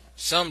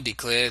 Some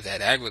declare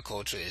that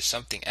agriculture is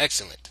something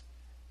excellent,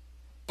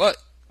 but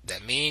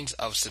that means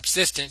of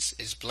subsistence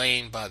is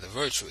blamed by the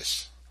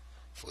virtuous,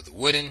 for the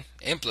wooden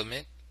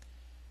implement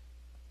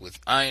with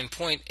iron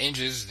point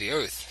injures the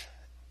earth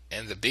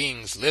and the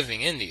beings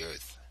living in the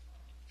earth.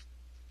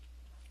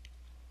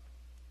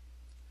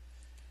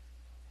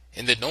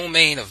 In the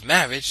domain of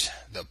marriage,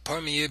 the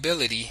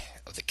permeability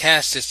of the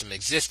caste system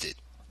existed,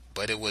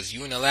 but it was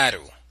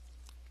unilateral.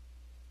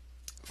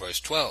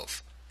 Verse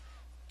 12.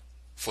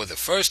 For the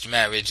first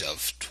marriage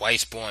of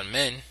twice-born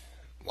men,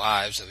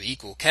 wives of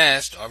equal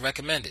caste are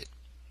recommended.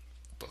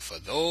 But for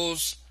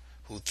those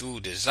who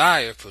through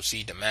desire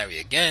proceed to marry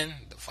again,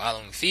 the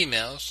following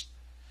females,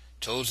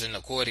 chosen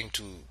according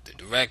to the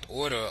direct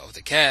order of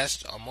the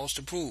caste, are most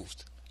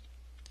approved.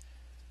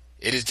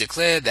 It is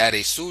declared that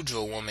a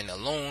Sudra woman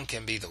alone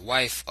can be the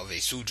wife of a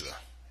Sudra.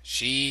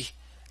 She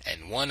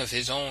and one of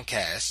his own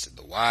caste,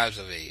 the wives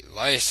of a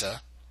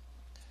Vaisya,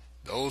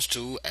 those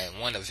two and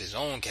one of his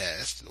own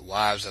caste, the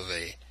wives of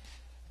a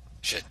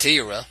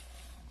Kshatriya,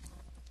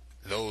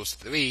 those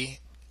three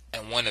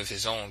and one of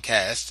his own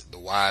caste, the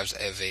wives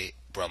of a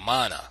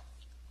Brahmana.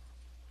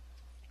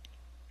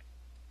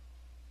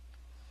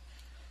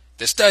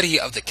 The study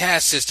of the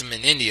caste system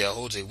in India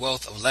holds a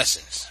wealth of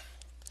lessons.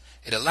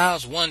 It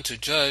allows one to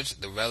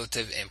judge the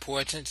relative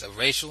importance of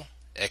racial,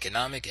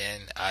 economic,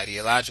 and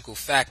ideological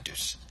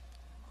factors.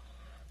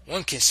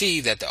 One can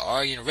see that the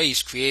Aryan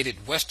race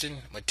created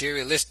Western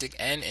materialistic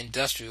and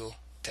industrial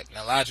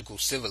technological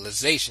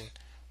civilization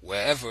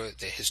wherever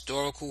the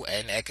historical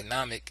and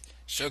economic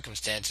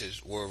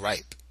circumstances were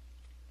ripe.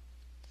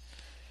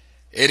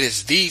 It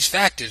is these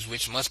factors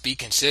which must be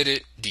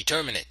considered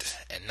determinate,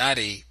 and not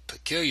a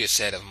peculiar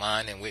set of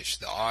mind in which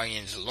the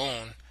Aryans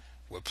alone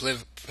were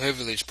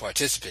privileged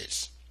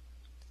participants,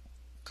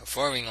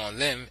 conferring on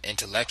them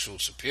intellectual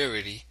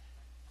superiority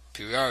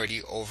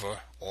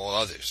over all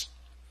others.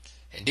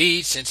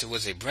 Indeed, since it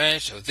was a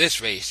branch of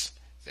this race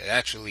that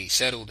actually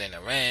settled in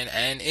Iran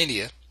and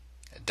India,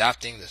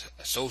 adopting the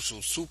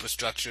social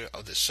superstructure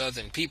of the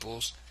southern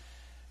peoples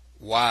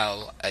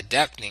while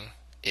adapting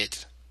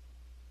it,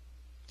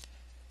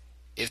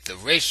 if the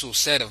racial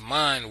set of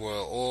mind were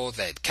all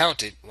that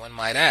counted, one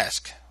might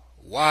ask,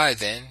 why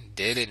then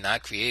did it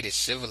not create a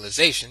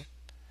civilization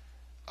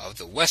of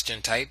the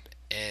Western type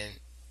in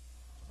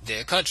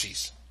their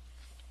countries?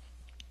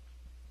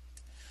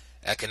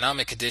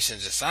 Economic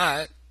conditions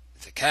aside,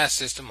 the caste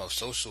system of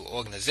social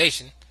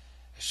organization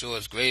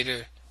assures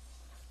greater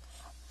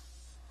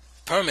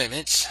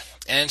permanence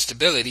and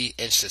stability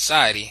in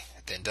society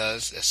than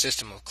does a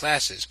system of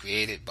classes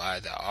created by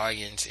the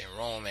Aryans in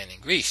Rome and in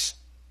Greece,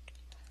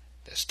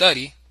 the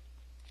study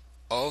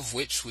of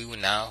which we will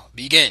now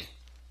begin.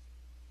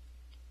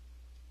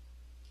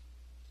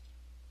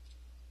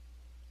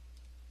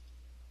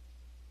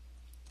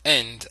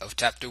 End of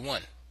chapter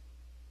 1.